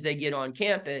as soon as they get on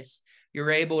campus, you're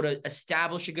able to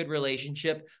establish a good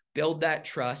relationship, build that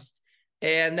trust.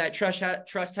 And that trust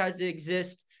has to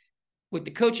exist with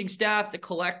the coaching staff, the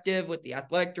collective, with the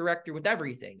athletic director, with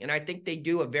everything. And I think they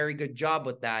do a very good job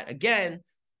with that. Again,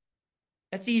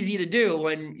 that's easy to do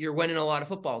when you're winning a lot of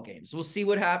football games. We'll see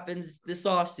what happens this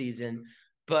offseason.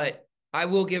 But I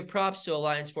will give props to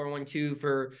Alliance 412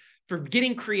 for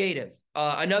getting creative.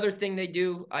 Another thing they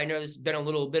do, I know this has been a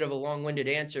little bit of a long-winded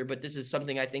answer, but this is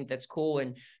something I think that's cool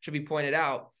and should be pointed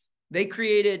out. they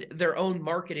created their own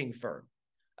marketing firm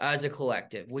as a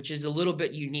collective, which is a little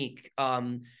bit unique.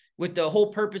 With the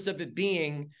whole purpose of it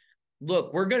being,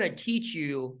 look, we're going to teach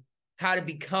you how to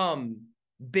become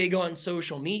big on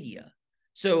social media.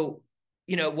 So,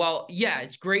 while,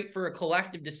 it's great for a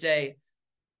collective to say,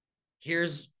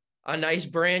 here's a nice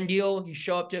brand deal. You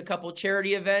show up to a couple of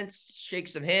charity events, shake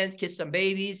some hands, kiss some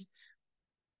babies.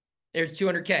 There's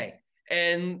 $200K.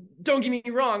 And don't get me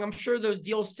wrong, I'm sure those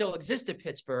deals still exist at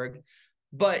Pittsburgh,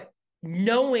 but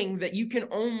knowing that you can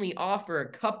only offer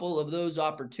a couple of those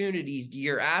opportunities to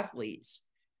your athletes,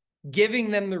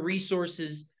 giving them the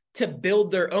resources to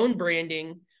build their own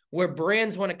branding where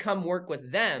brands want to come work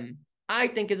with them, I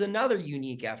think is another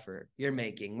unique effort you're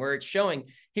making, where it's showing,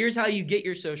 here's how you get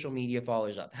your social media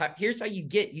followers up. Here's how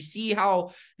you see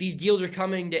how these deals are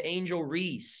coming to Angel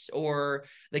Reese or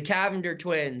the Cavender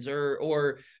twins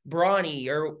or Bronny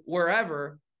or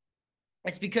wherever.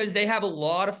 It's because they have a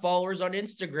lot of followers on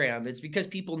Instagram. It's because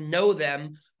people know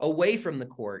them away from the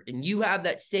court, and you have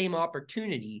that same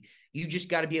opportunity. You just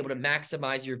got to be able to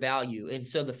maximize your value. And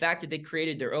so the fact that they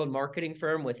created their own marketing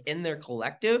firm within their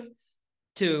collective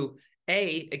to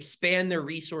expand their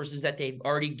resources that they've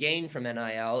already gained from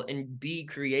NIL, and B,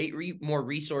 create more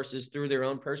resources through their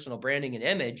own personal branding and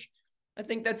image. I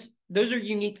think those are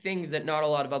unique things that not a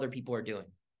lot of other people are doing.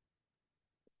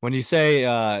 When you say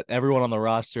everyone on the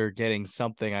roster getting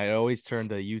something, I always turn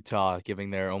to Utah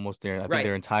giving their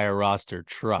entire roster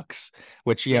trucks,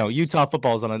 which, Utah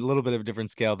football is on a little bit of a different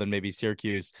scale than maybe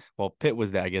Syracuse. Well, Pitt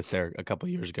was there, I guess, there a couple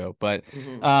of years ago. But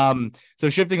so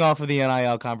shifting off of the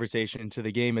NIL conversation to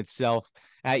the game itself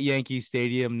at Yankee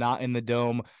Stadium, not in the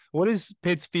Dome. What is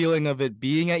Pitt's feeling of it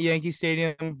being at Yankee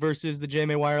Stadium versus the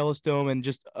JMA Wireless Dome, and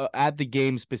just at the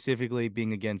game specifically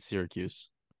being against Syracuse?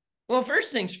 Well,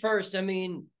 first things first,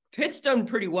 Pitt's done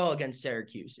pretty well against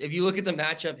Syracuse. If you look at the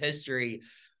matchup history,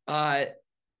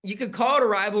 you could call it a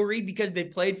rivalry because they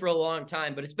played for a long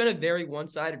time, but it's been a very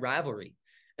one-sided rivalry.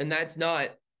 And that's not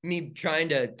me trying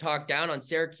to talk down on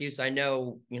Syracuse. I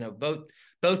know,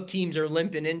 both teams are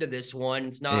limping into this one.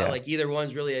 It's not like either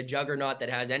one's really a juggernaut that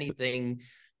has anything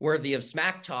worthy of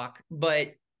smack talk.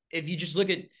 But if you just look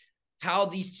at how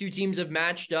these two teams have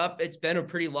matched up, it's been a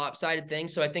pretty lopsided thing.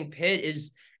 So I think Pitt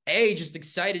is just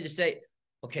excited to say,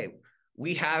 okay,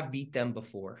 we have beat them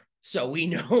before. So we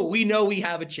know we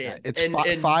have a chance.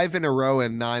 It's 5 in a row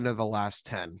and 9 of the last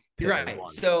 10. Right.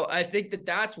 So I think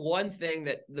that's one thing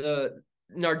that the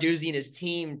Narduzzi and his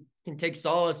team can take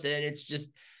solace in. It's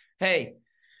just, hey,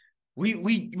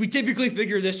 we typically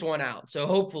figure this one out. So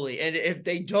hopefully, and if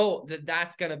they don't,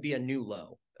 that's going to be a new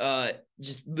low.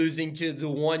 Just losing to the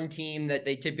one team that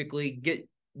they typically get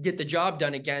the job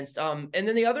done against. And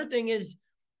then the other thing is,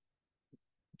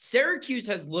 Syracuse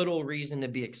has little reason to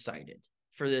be excited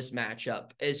for this matchup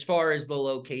as far as the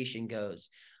location goes.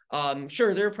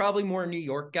 Sure, there are probably more New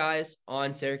York guys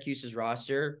on Syracuse's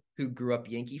roster who grew up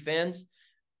Yankee fans,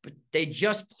 but they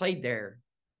just played there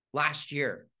last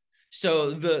year. So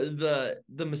the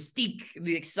mystique,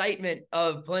 the excitement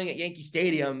of playing at Yankee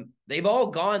Stadium, they've all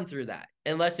gone through that,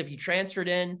 unless if you transferred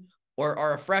in or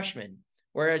are a freshman.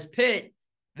 Whereas Pitt,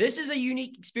 this is a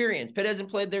unique experience. Pitt hasn't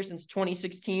played there since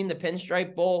 2016, the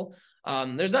Pinstripe Bowl.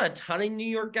 There's not a ton of New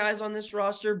York guys on this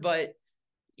roster, but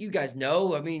you guys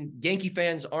know, Yankee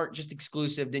fans aren't just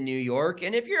exclusive to New York.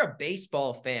 And if you're a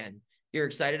baseball fan, you're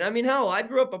excited. Hell, I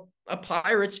grew up a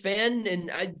Pirates fan,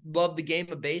 and I love the game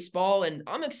of baseball, and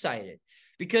I'm excited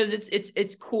because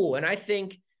it's cool. And I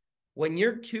think when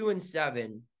you're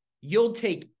 2-7, you'll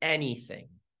take anything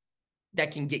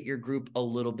that can get your group a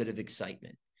little bit of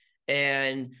excitement.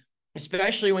 And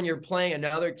especially when you're playing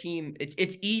another team,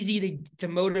 it's easy to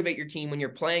motivate your team when you're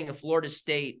playing a Florida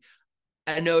State,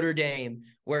 a Notre Dame,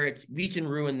 where we can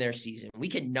ruin their season. We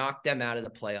can knock them out of the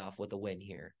playoff with a win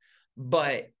here.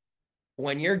 But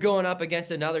when you're going up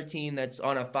against another team that's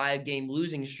on a 5-game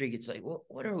losing streak, it's like, well,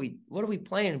 what are we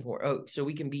playing for? Oh, so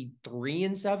we can be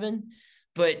 3-7.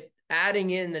 But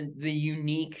adding in the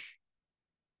unique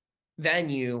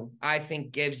venue, I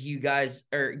think gives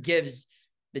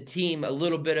the team a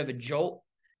little bit of a jolt.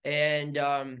 And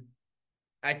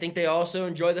I think they also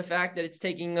enjoy the fact that it's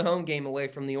taking the home game away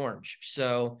from the Orange.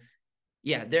 So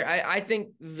yeah, I think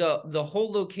the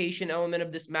whole location element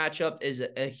of this matchup is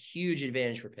a huge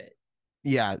advantage for Pitt.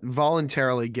 Yeah,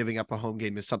 voluntarily giving up a home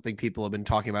game is something people have been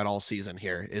talking about all season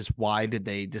here, is why did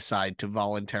they decide to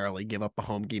voluntarily give up a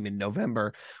home game in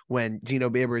November when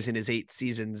Dino Babers in his 8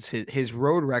 seasons, his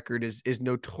road record is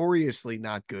notoriously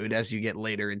not good as you get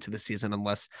later into the season,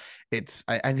 unless it's,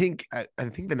 I think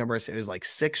the number I said is like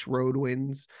 6 road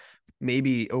wins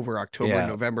maybe over October and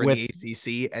November in with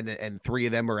the ACC, and 3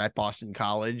 of them are at Boston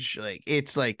College. Like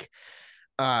it's like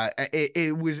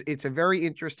it's a very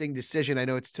interesting decision. I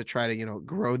know it's to try to,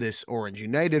 grow this Orange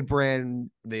United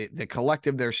brand, the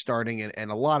collective they're starting,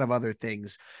 and a lot of other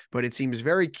things. But it seems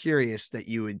very curious that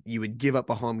you would give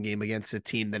up a home game against a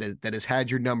team that has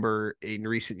had your number in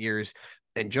recent years.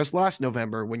 And just last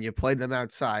November, when you played them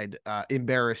outside,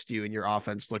 embarrassed you, and your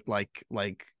offense looked like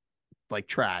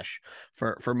trash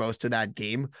for most of that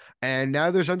game. And now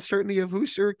there's uncertainty of who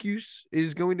Syracuse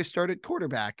is going to start at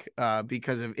quarterback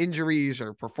because of injuries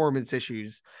or performance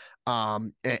issues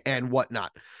and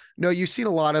whatnot. No, you've seen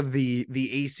a lot of the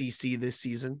ACC this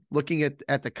season. Looking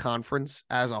at the conference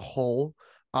as a whole,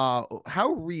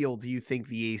 how real do you think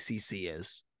the ACC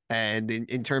is? And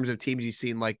in terms of teams you've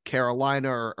seen like Carolina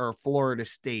or Florida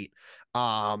State,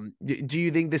 do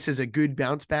you think this is a good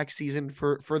bounce back season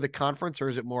for the conference, or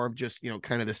is it more of just,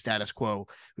 kind of the status quo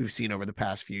we've seen over the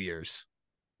past few years?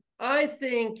 I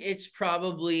think it's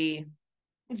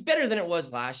better than it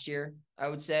was last year, I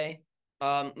would say.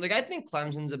 I think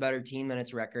Clemson's a better team than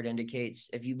its record indicates.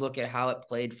 If you look at how it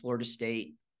played Florida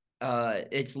State,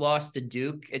 it's lost to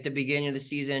Duke at the beginning of the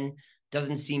season.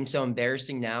 Doesn't seem so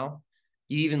embarrassing now.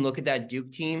 You even look at that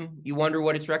Duke team, you wonder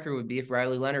what its record would be if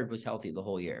Riley Leonard was healthy the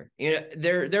whole year.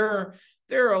 There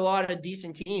are a lot of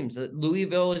decent teams.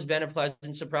 Louisville has been a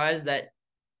pleasant surprise that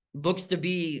looks to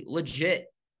be legit.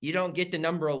 You don't get to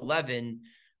number 11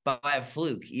 by a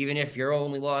fluke, even if your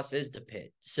only loss is to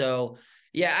Pitt. So,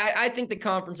 yeah, I think the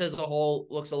conference as a whole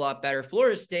looks a lot better.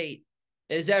 Florida State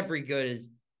is every bit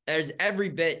as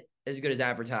good as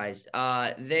advertised.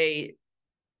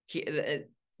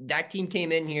 That team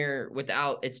came in here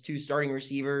without its 2 starting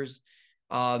receivers.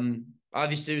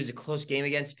 Obviously, it was a close game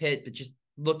against Pitt, but just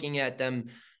looking at them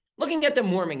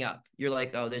warming up, you're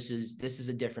like, oh, this is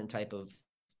a different type of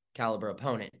caliber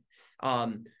opponent.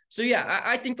 So yeah,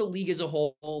 I think the league as a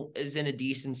whole is in a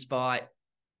decent spot.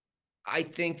 I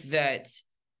think that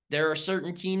there are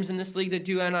certain teams in this league that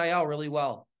do NIL really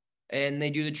well, and they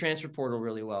do the transfer portal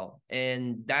really well,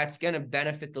 and that's going to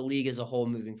benefit the league as a whole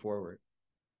moving forward.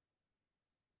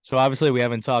 So obviously we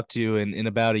haven't talked to you in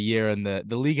about a year, and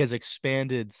the league has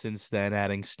expanded since then,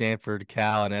 adding Stanford,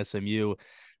 Cal, and SMU.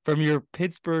 From your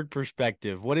Pittsburgh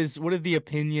perspective, what are the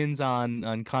opinions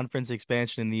on conference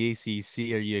expansion in the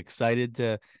ACC? Are you excited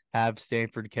to have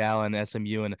Stanford, Cal, and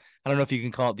SMU? And I don't know if you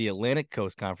can call it the Atlantic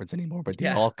Coast Conference anymore, but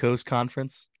the All Coast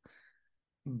Conference?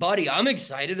 Buddy, I'm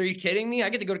excited. Are you kidding me? I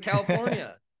get to go to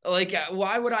California.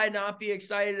 Why would I not be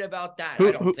excited about that?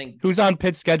 I don't think. Who's on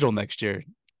Pitt's schedule next year?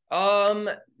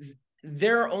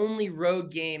 Their only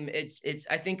road game, it's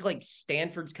I think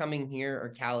Stanford's coming here or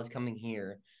Cal is coming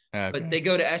here, okay. But they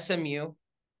go to SMU.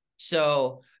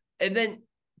 So, and then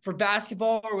for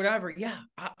basketball or whatever, yeah,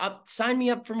 sign me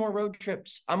up for more road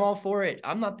trips. I'm all for it.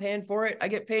 I'm not paying for it. I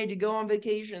get paid to go on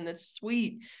vacation. That's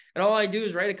sweet. And all I do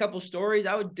is write a couple stories.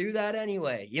 I would do that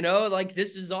anyway.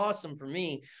 This is awesome for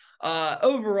me.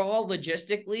 Overall,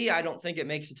 logistically, I don't think it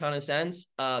makes a ton of sense.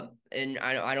 And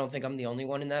I don't think I'm the only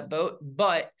one in that boat,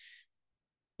 but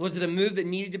was it a move that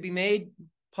needed to be made?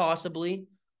 Possibly.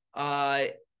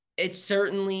 It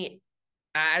certainly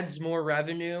adds more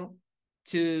revenue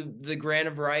to the grant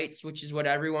of rights, which is what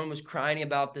everyone was crying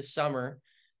about this summer.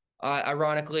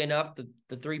 Ironically enough,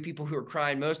 the 3 people who were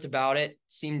crying most about it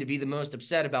seem to be the most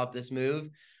upset about this move.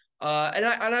 And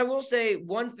I will say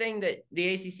one thing that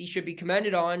the ACC should be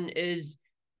commended on is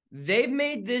they've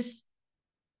made this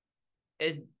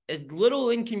as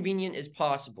little inconvenient as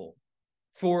possible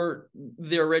for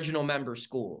the original member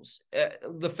schools.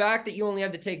 The fact that you only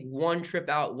have to take 1 trip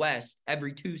out west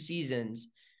every 2 seasons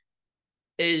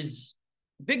is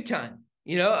big time.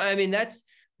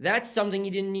 That's something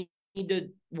you didn't need to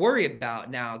worry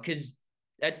about now, because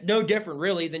that's no different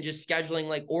really than just scheduling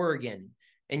like Oregon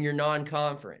in your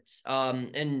non-conference.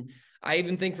 And I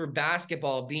even think for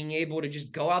basketball, being able to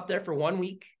just go out there for 1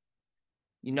 week,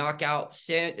 you knock out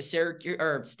Stanford,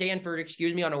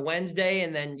 on a Wednesday,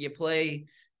 and then you play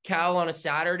Cal on a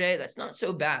Saturday. That's not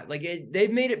so bad.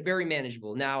 They've made it very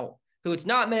manageable. Now, who it's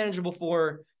not manageable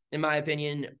for, in my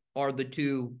opinion, are the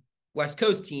 2 West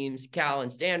Coast teams, Cal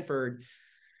and Stanford.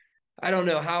 I don't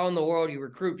know how in the world you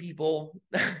recruit people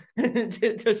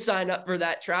to sign up for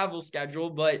that travel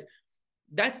schedule, but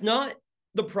that's not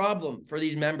the problem for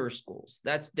these member schools.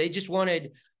 They just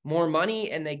wanted more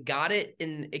money, and they got it,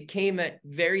 and it came at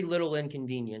very little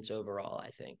inconvenience overall,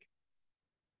 I think.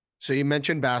 So you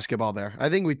mentioned basketball there. I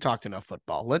think we talked enough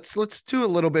football. Let's do a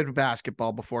little bit of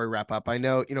basketball before we wrap up. I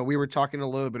know, we were talking a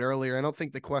little bit earlier. I don't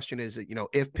think the question is,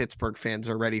 if Pittsburgh fans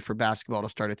are ready for basketball to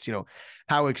start. It's,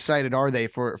 how excited are they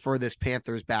for this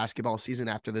Panthers basketball season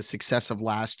after the success of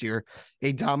last year?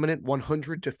 A dominant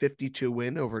 100-52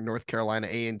 win over North Carolina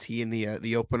A&T in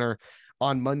the opener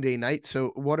on Monday night.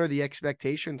 So what are the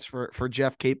expectations for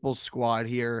Jeff Capel's squad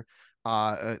here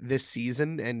this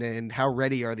season, and how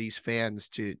ready are these fans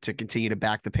to continue to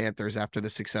back the Panthers after the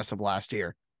success of last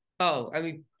year? Oh, I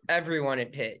mean, everyone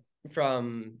at Pitt,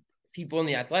 from people in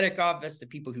the athletic office to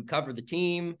people who cover the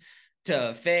team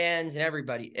to fans and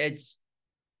everybody, it's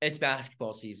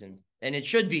basketball season, and it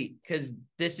should be, because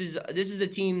this is a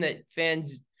team that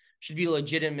fans should be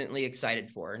legitimately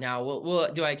excited for. Now,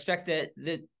 do I expect that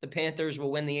the Panthers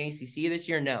will win the ACC this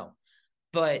year? No,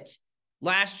 but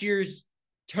last year's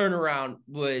turnaround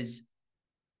was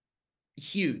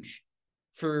huge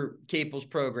for Capel's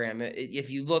program. If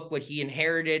you look what he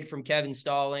inherited from Kevin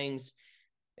Stallings,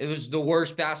 it was the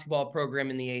worst basketball program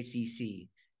in the ACC.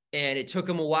 And it took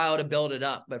him a while to build it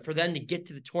up. But for them to get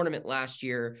to the tournament last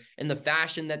year in the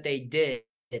fashion that they did,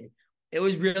 it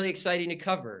was really exciting to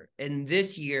cover. And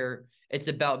this year, it's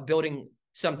about building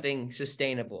something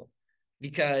sustainable,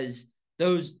 because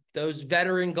those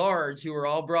veteran guards who were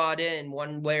all brought in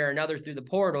one way or another through the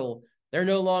portal, they're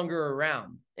no longer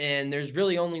around. And there's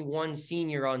really only one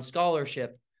senior on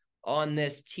scholarship on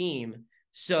this team.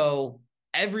 So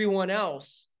everyone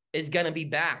else is going to be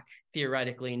back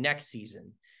theoretically next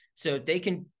season. So if they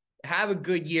can have a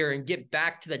good year and get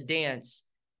back to the dance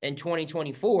in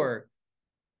 2024,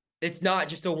 it's not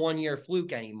just a one-year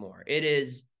fluke anymore. It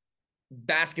is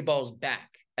basketball's back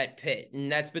at Pitt.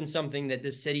 And that's been something that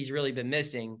this city's really been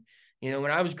missing. When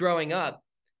I was growing up,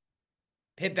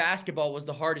 Pitt basketball was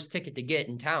the hardest ticket to get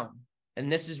in town.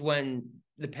 And this is when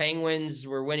the Penguins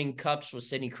were winning cups with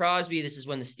Sidney Crosby. This is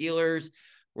when the Steelers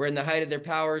were in the height of their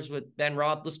powers with Ben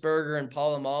Roethlisberger and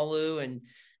Polamalu. And,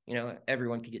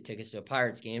 everyone could get tickets to a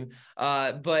Pirates game.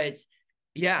 But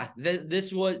yeah,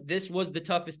 this was the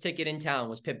toughest ticket in town,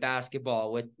 was Pitt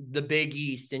basketball, with the Big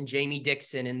East and Jamie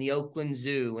Dixon and the Oakland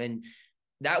Zoo. And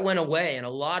that went away, and a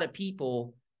lot of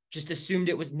people just assumed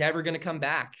it was never going to come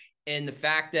back. And the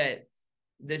fact that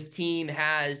this team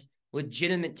has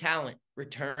legitimate talent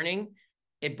returning,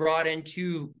 it brought in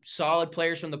 2 solid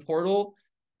players from the portal,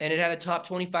 and it had a top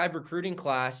 25 recruiting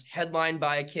class headlined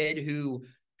by a kid who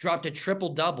dropped a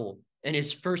triple-double in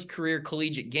his first career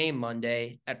collegiate game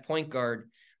Monday at point guard.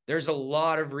 There's a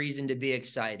lot of reason to be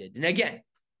excited. And again,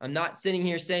 I'm not sitting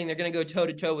here saying they're going to go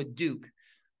toe-to-toe with Duke,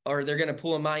 or they're going to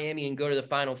pull a Miami and go to the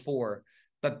Final Four.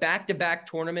 But back-to-back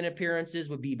tournament appearances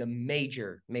would be the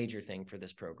major, major thing for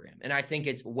this program. And I think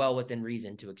it's well within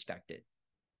reason to expect it.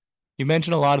 You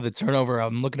mentioned a lot of the turnover.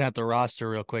 I'm looking at the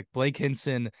roster real quick. Blake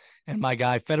Hinson and my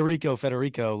guy Federico,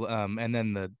 and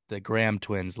then the Graham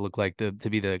twins look like to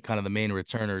be the kind of the main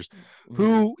returners. Mm-hmm.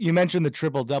 Who, you mentioned the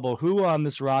triple-double. Who on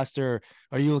this roster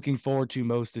are you looking forward to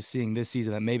most to seeing this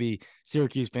season that maybe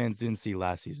Syracuse fans didn't see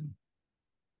last season?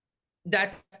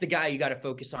 That's the guy you got to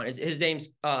focus on. His name's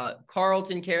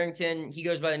Carlton Carrington. He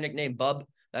goes by the nickname Bub.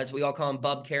 That's what we all call him,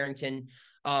 Bub Carrington.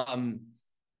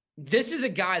 This is a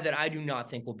guy that I do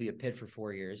not think will be a Pitt for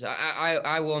 4 years.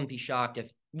 I won't be shocked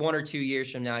if 1 or 2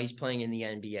 years from now he's playing in the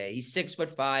NBA. He's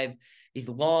 6'5". He's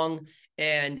long,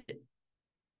 and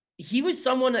he was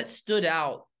someone that stood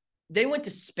out. They went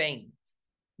to Spain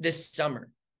this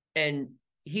summer, and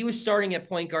he was starting at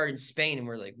point guard in Spain, and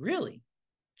we're like, really?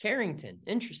 Carrington,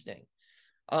 interesting.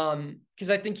 Because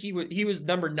I think he was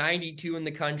number 92 in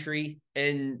the country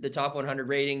in the top 100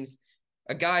 ratings.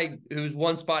 A guy who's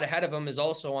 1 spot ahead of him is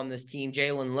also on this team,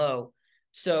 Jalen Lowe.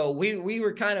 So we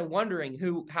were kind of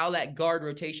wondering how that guard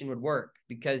rotation would work,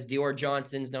 because Dior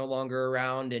Johnson's no longer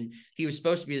around, and he was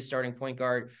supposed to be the starting point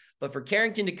guard. But for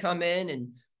Carrington to come in, and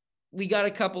we got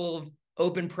a couple of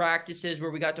open practices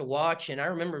where we got to watch, and I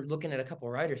remember looking at a couple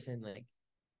of writers saying, like,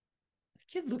 that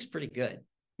kid looks pretty good.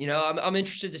 I'm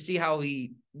interested to see how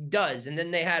he does. And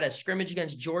then they had a scrimmage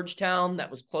against Georgetown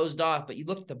that was closed off, but you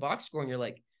look at the box score and you're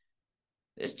like,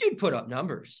 this dude put up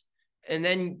numbers. And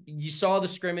then you saw the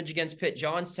scrimmage against Pitt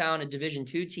Johnstown, a Division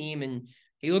II team, and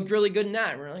he looked really good in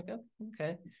that. And we're like, oh,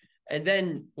 okay. And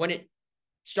then when it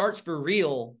starts for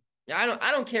real, I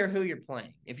don't care who you're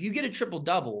playing. If you get a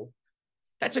triple-double,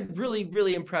 that's a really,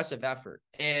 really impressive effort.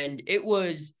 And it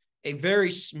was a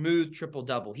very smooth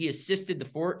triple-double. He assisted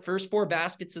the first 4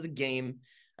 baskets of the game.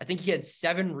 I think he had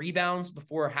 7 rebounds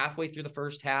before halfway through the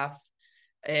first half.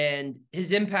 And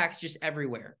his impact's just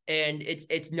everywhere. And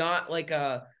it's not like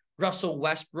a Russell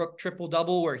Westbrook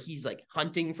triple-double where he's like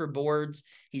hunting for boards.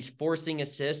 He's forcing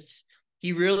assists.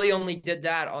 he really only did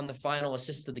that on the final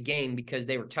assist of the game because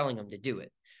they were telling him to do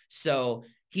it. So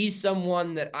he's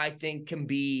someone that I think can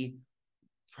be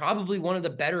probably one of the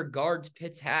better guards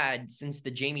Pitt's had since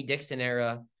the Jamie Dixon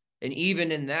era. And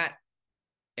even in that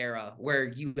era where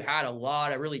you had a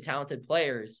lot of really talented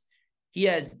players, he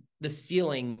has the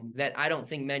ceiling that I don't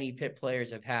think many Pitt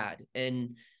players have had.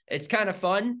 And it's kind of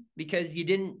fun because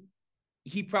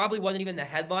he probably wasn't even the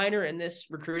headliner in this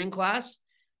recruiting class,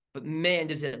 but man,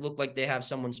 does it look like they have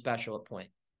someone special at point.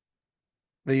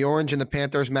 The Orange and the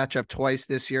Panthers match up twice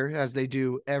this year, as they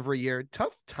do every year.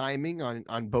 Tough timing on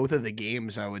both of the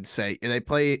games, I would say. They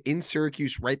play in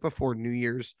Syracuse right before New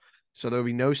Year's, so there'll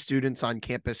be no students on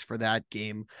campus for that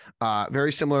game.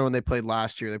 Very similar when they played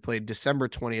last year. They played December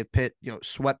 20th. Pitt,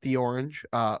 swept the Orange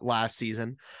last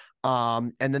season.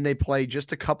 And then they play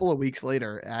just a couple of weeks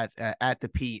later at the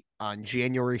Pete on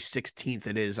January 16th,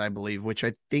 it is, I believe, which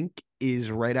I think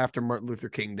is right after Martin Luther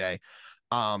King Day.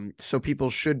 So people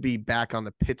should be back on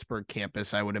the Pittsburgh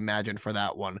campus, I would imagine, for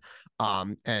that one.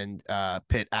 And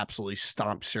Pitt absolutely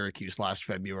stomped Syracuse last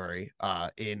February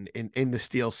in the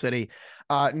Steel City.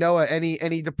 Noah,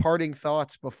 any departing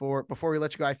thoughts before we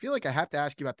let you go? I feel like I have to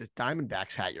ask you about this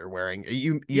Diamondbacks hat you're wearing.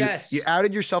 Yes. You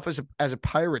outed yourself as a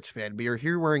Pirates fan, but you're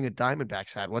here wearing a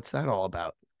Diamondbacks hat. What's that all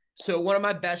about? So one of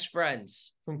my best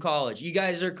friends from college, you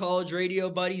guys are college radio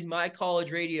buddies. My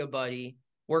college radio buddy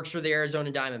works for the Arizona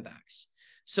Diamondbacks.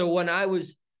 So when I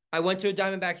went to a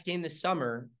Diamondbacks game this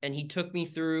summer, and he took me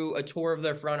through a tour of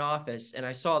their front office, and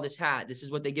I saw this hat. This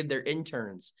is what they give their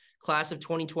interns, class of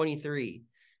 2023.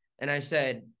 And I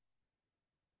said,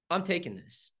 I'm taking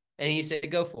this. And he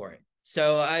said, go for it.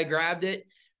 So I grabbed it.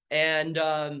 And,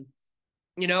 I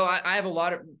have a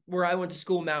lot of where I went to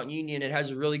school, Mount Union. It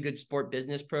has a really good sport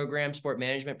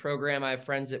management program. I have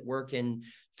friends that work in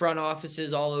front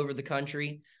offices all over the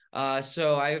country.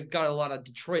 So I've got a lot of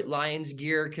Detroit Lions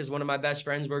gear because one of my best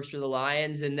friends works for the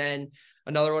Lions, and then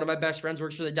another one of my best friends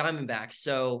works for the Diamondbacks.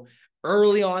 So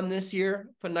early on this year,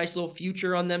 put a nice little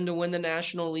future on them to win the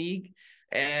National League.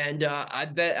 And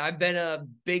I've been a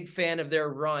big fan of their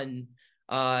run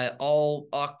all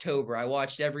October. I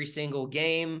watched every single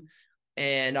game,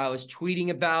 and I was tweeting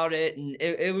about it, and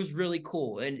it was really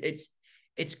cool. And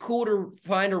it's cool to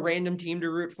find a random team to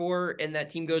root for, and that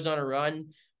team goes on a run.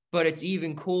 But it's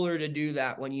even cooler to do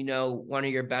that when one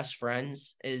of your best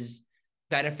friends is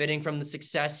benefiting from the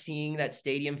success, seeing that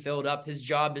stadium filled up. His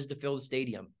job is to fill the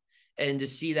stadium. And to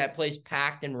see that place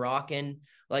packed and rocking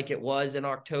like it was in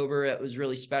October, it was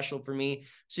really special for me.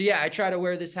 So, yeah, I try to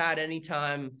wear this hat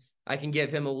anytime I can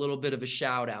give him a little bit of a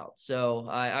shout out. So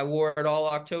I wore it all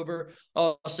October.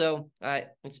 Also,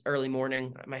 it's early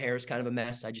morning. My hair is kind of a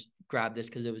mess. I just grabbed this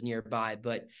because it was nearby.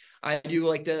 But I do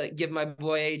like to give my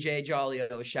boy AJ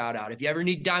Jollio a shout out. If you ever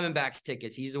need Diamondbacks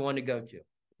tickets, he's the one to go to.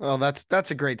 Well,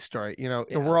 that's a great story.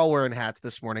 We're all wearing hats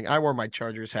this morning. I wore my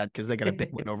Chargers hat because they got a big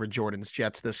win over Jordan's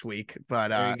Jets this week. But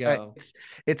there you go.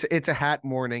 It's a hat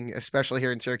morning, especially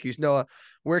here in Syracuse. Noah,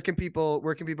 where can people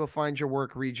find your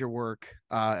work, read your work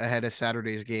ahead of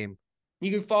Saturday's game? You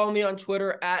can follow me on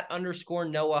Twitter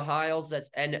 @_Noah Hiles.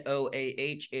 That's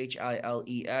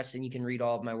NOAHHILES. And you can read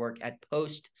all of my work at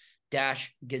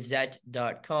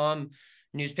post-gazette.com.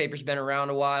 Newspaper's been around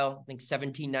a while. I think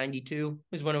 1792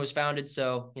 was when it was founded.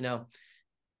 So,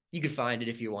 you could find it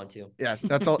if you want to. Yeah,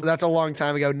 that's a long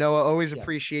time ago. Noah, always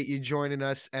appreciate you joining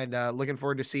us, and looking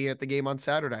forward to seeing you at the game on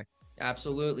Saturday.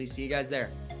 Absolutely. See you guys there.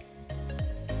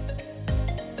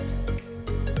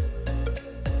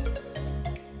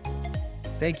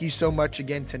 Thank you so much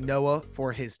again to Noah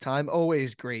for his time.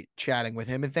 Always great chatting with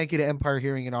him. And thank you to Empire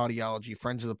Hearing and Audiology,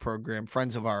 friends of the program,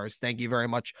 friends of ours. Thank you very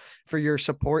much for your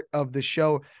support of the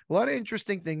show. A lot of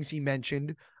interesting things he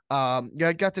mentioned.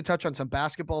 I got to touch on some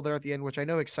basketball there at the end, which I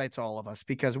know excites all of us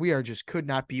because we could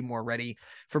not be more ready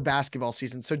for basketball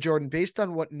season. So, Jordan, based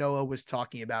on what Noah was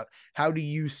talking about, how do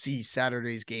you see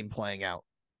Saturday's game playing out?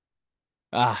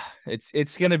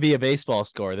 It's going to be a baseball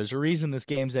score. There's a reason this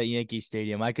game's at Yankee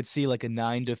Stadium. I could see like a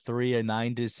 9-3, a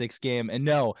 9-6 game. And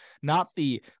no, not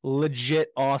the legit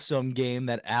awesome game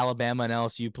that Alabama and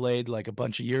LSU played like a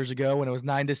bunch of years ago when it was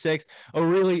 9-6. A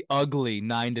really ugly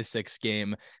 9-6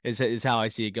 game is how I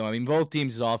see it going. I mean, both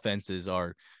teams' offenses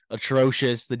are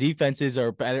atrocious. The defenses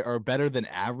are better than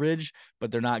average,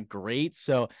 but they're not great.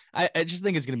 So I just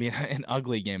think it's going to be an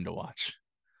ugly game to watch.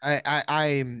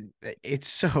 It's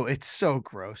so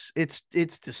gross. It's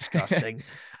disgusting.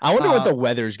 I wonder what the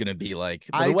weather's going to be like.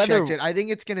 Checked it. I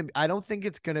don't think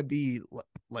it's going to be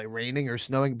like raining or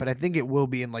snowing, but I think it will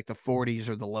be in like the 40s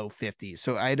or the low 50s.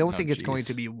 So I don't think it's going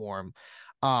to be warm.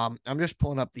 I'm just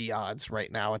pulling up the odds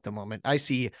right now at the moment. I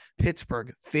see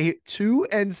Pittsburgh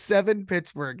 2-7.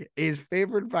 Pittsburgh is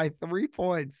favored by 3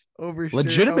 points over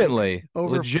Legitimately.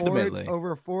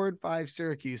 over 4 and 5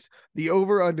 Syracuse. The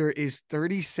over under is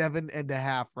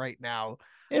 37.5 right now.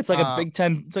 It's like a Big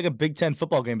Ten. It's like a Big Ten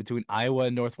football game between Iowa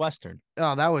and Northwestern.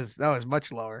 Oh, that was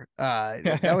much lower.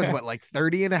 That was what, like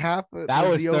 30.5. That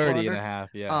was 30.5.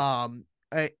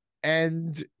 Yeah.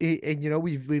 And you know,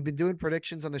 we've been doing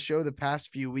predictions on the show the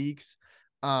past few weeks.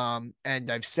 And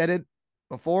I've said it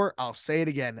before, I'll say it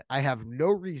again. I have no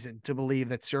reason to believe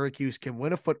that Syracuse can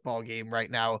win a football game right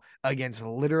now against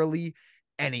literally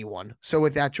anyone. So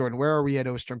with that, Jordan, where are we at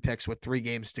Ostrom picks with 3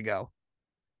 games to go?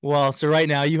 Well, so right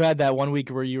now you had that 1 week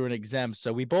where you were an exempt.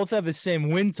 So we both have the same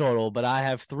win total, but I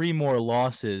have 3 more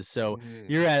losses. So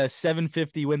you're at a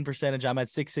 750 win percentage. I'm at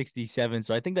 667.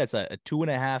 So I think that's a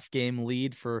 2.5 game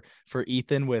lead for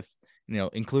Ethan with, you know,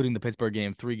 including the Pittsburgh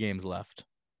game, 3 games left.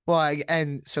 Well,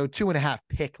 and so 2.5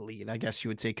 pick lead, I guess you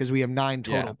would say, because we have 9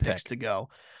 total picks to go.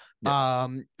 Yeah.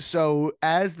 So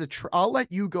as I'll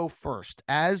let you go first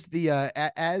as the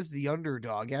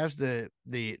underdog, as the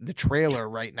trailer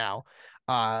right now.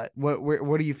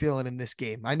 What are you feeling in this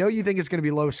game? I know you think it's going to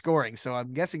be low scoring, so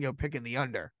I'm guessing you're picking the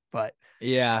under, but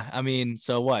yeah, I mean,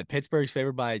 so what? Pittsburgh's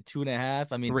favored by 2.5.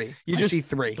 I mean, 3. You just see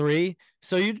 3. 3.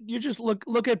 So you just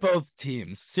look at both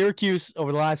teams. Syracuse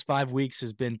over the last 5 weeks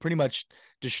has been pretty much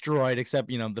destroyed,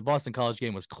 except, you know, the Boston College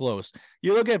game was close.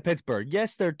 You look at Pittsburgh.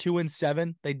 Yes, they're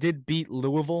 2-7. They did beat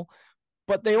Louisville,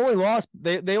 but they only lost.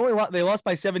 They lost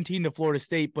by 17 to Florida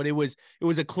State. But it was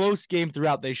a close game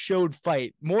throughout. They showed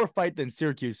more fight than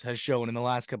Syracuse has shown in the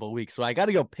last couple of weeks. So I got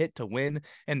to go Pitt to win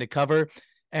and to cover.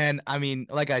 And I mean,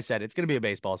 like I said, it's going to be a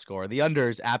baseball score. The under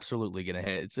is absolutely going to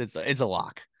hit. It's a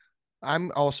lock. I'm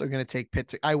also going to take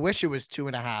Pitt. I wish it was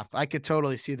 2.5. I could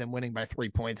totally see them winning by 3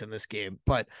 points in this game,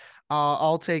 but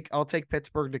I'll take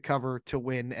Pittsburgh to cover, to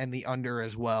win, and the under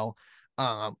as well.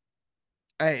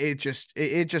 It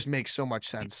just makes so much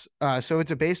sense. So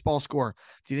it's a baseball score.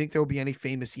 Do you think there will be any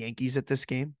famous Yankees at this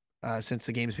game? Since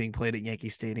the game's being played at Yankee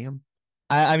Stadium.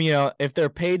 I mean, you know, if they're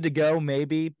paid to go,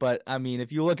 maybe, but I mean,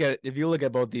 if you look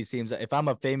at both these teams, if I'm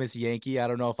a famous Yankee, I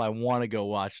don't know if I want to go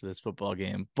watch this football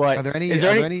game. But are there any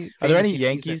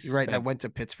Yankees that went to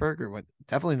Pittsburgh or what?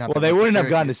 Definitely not. Well, they wouldn't have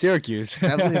gone to Syracuse.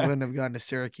 Definitely wouldn't have gone to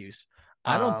Syracuse.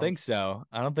 I don't think so.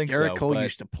 Garrett Cole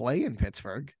used to play in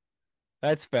Pittsburgh.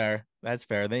 That's fair.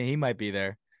 He might be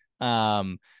there.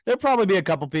 There'll probably be a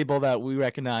couple people that we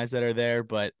recognize that are there,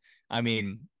 but I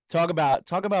mean, talk about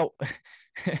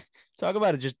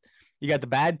it. Just, you got the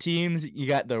bad teams, you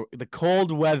got the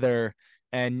cold weather,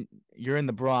 and you're in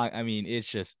the Bronx. I mean, it's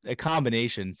just a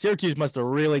combination. Syracuse must have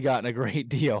really gotten a great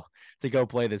deal to go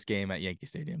play this game at Yankee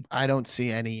Stadium. I don't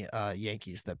see any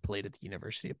Yankees that played at the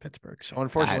University of Pittsburgh. So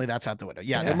unfortunately, that's out the window.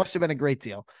 Yeah, there must have been a great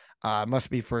deal. Must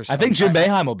be first. I think Jim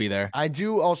Boeheim will be there. I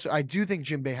do think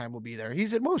Jim Boeheim will be there.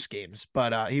 He's at most games,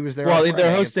 but he was there. Well,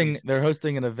 they're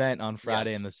hosting an event on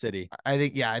Friday in the city. I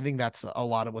think that's a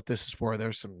lot of what this is for.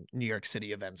 There's some New York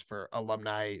City events for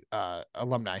alumni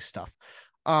stuff.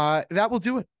 That will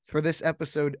do it for this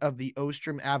episode of the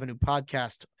Ostrom Avenue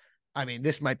podcast. I mean,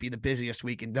 this might be the busiest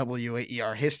week in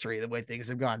WAER history, the way things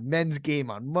have gone. Men's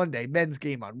game on Monday, men's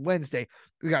game on Wednesday.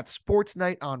 We got sports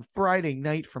night on Friday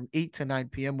night from 8 to 9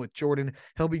 p.m. with Jordan.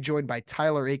 He'll be joined by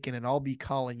Tyler Aiken, and I'll be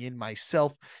calling in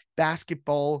myself.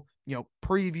 Basketball,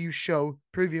 preview show,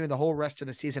 previewing the whole rest of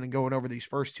the season and going over these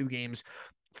first 2 games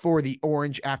for the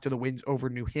Orange after the wins over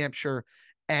New Hampshire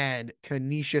and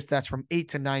Canisius. That's from 8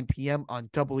 to 9 p.m. on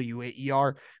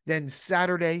WAER. Then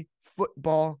Saturday,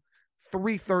 football,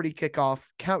 3:30 kickoff,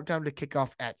 countdown to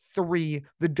kickoff at 3,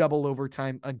 the double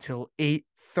overtime until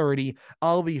 8:30.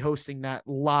 I'll be hosting that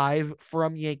live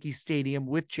from Yankee Stadium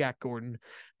with Jack Gordon.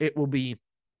 It will be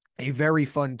a very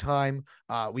fun time.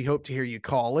 We hope to hear you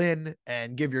call in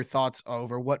and give your thoughts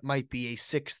over what might be a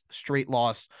 6th straight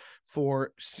loss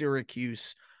for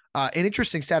Syracuse. An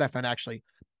interesting stat I found, actually.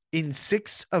 In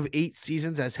 6 of 8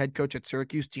 seasons as head coach at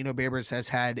Syracuse, Dino Babers has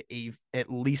had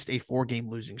at least a 4-game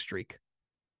losing streak.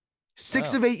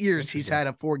 6 of 8 years, he's had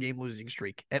a 4-game losing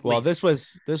streak. At least. This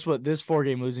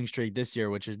 4-game losing streak this year,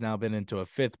 which has now been into a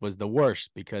 5th, was the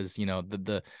worst because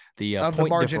the point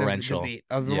margin differential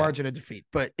of the margin of defeat.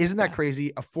 But isn't that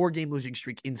crazy? A 4-game losing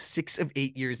streak in 6 of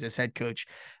 8 years as head coach.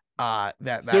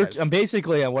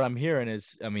 Basically what I'm hearing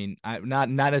is, I mean, I'm not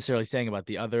necessarily saying about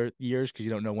the other years because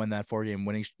you don't know when that 4-game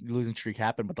losing streak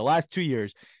happened, but the last 2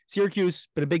 years, Syracuse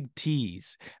been a big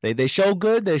tease. They show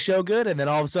good, and then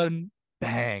all of a sudden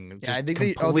bang. Yeah, I think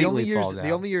the only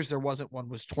years there wasn't one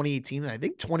was 2018 and I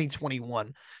think 2021.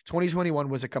 2021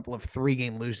 was a couple of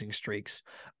 3-game losing streaks.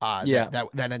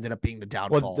 That ended up being the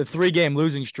downfall. Well, the 3-game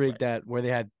losing streak where they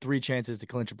had 3 chances to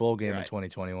clinch a bowl game in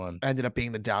 2021 ended up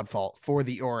being the downfall for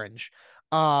the Orange.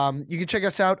 You can check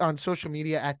us out on social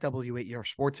media at W8ER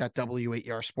Sports, at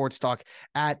W8ER Sports Talk,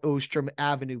 at Ostrom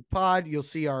Avenue Pod. You'll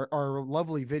see our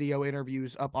lovely video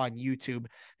interviews up on YouTube,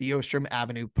 the Ostrom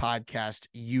Avenue Podcast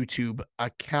YouTube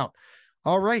account.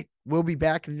 All right. We'll be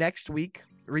back next week,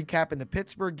 recapping the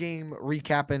Pittsburgh game,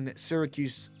 recapping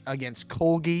Syracuse against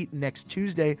Colgate next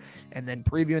Tuesday, and then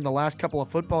previewing the last couple of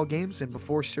football games. And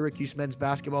before Syracuse men's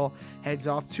basketball heads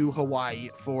off to Hawaii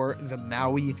for the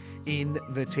Maui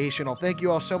Invitational. Thank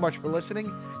you all so much for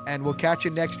listening, and we'll catch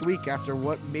you next week after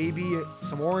what may be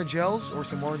some orange L's or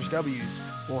some orange W's.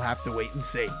 We'll have to wait and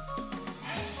see.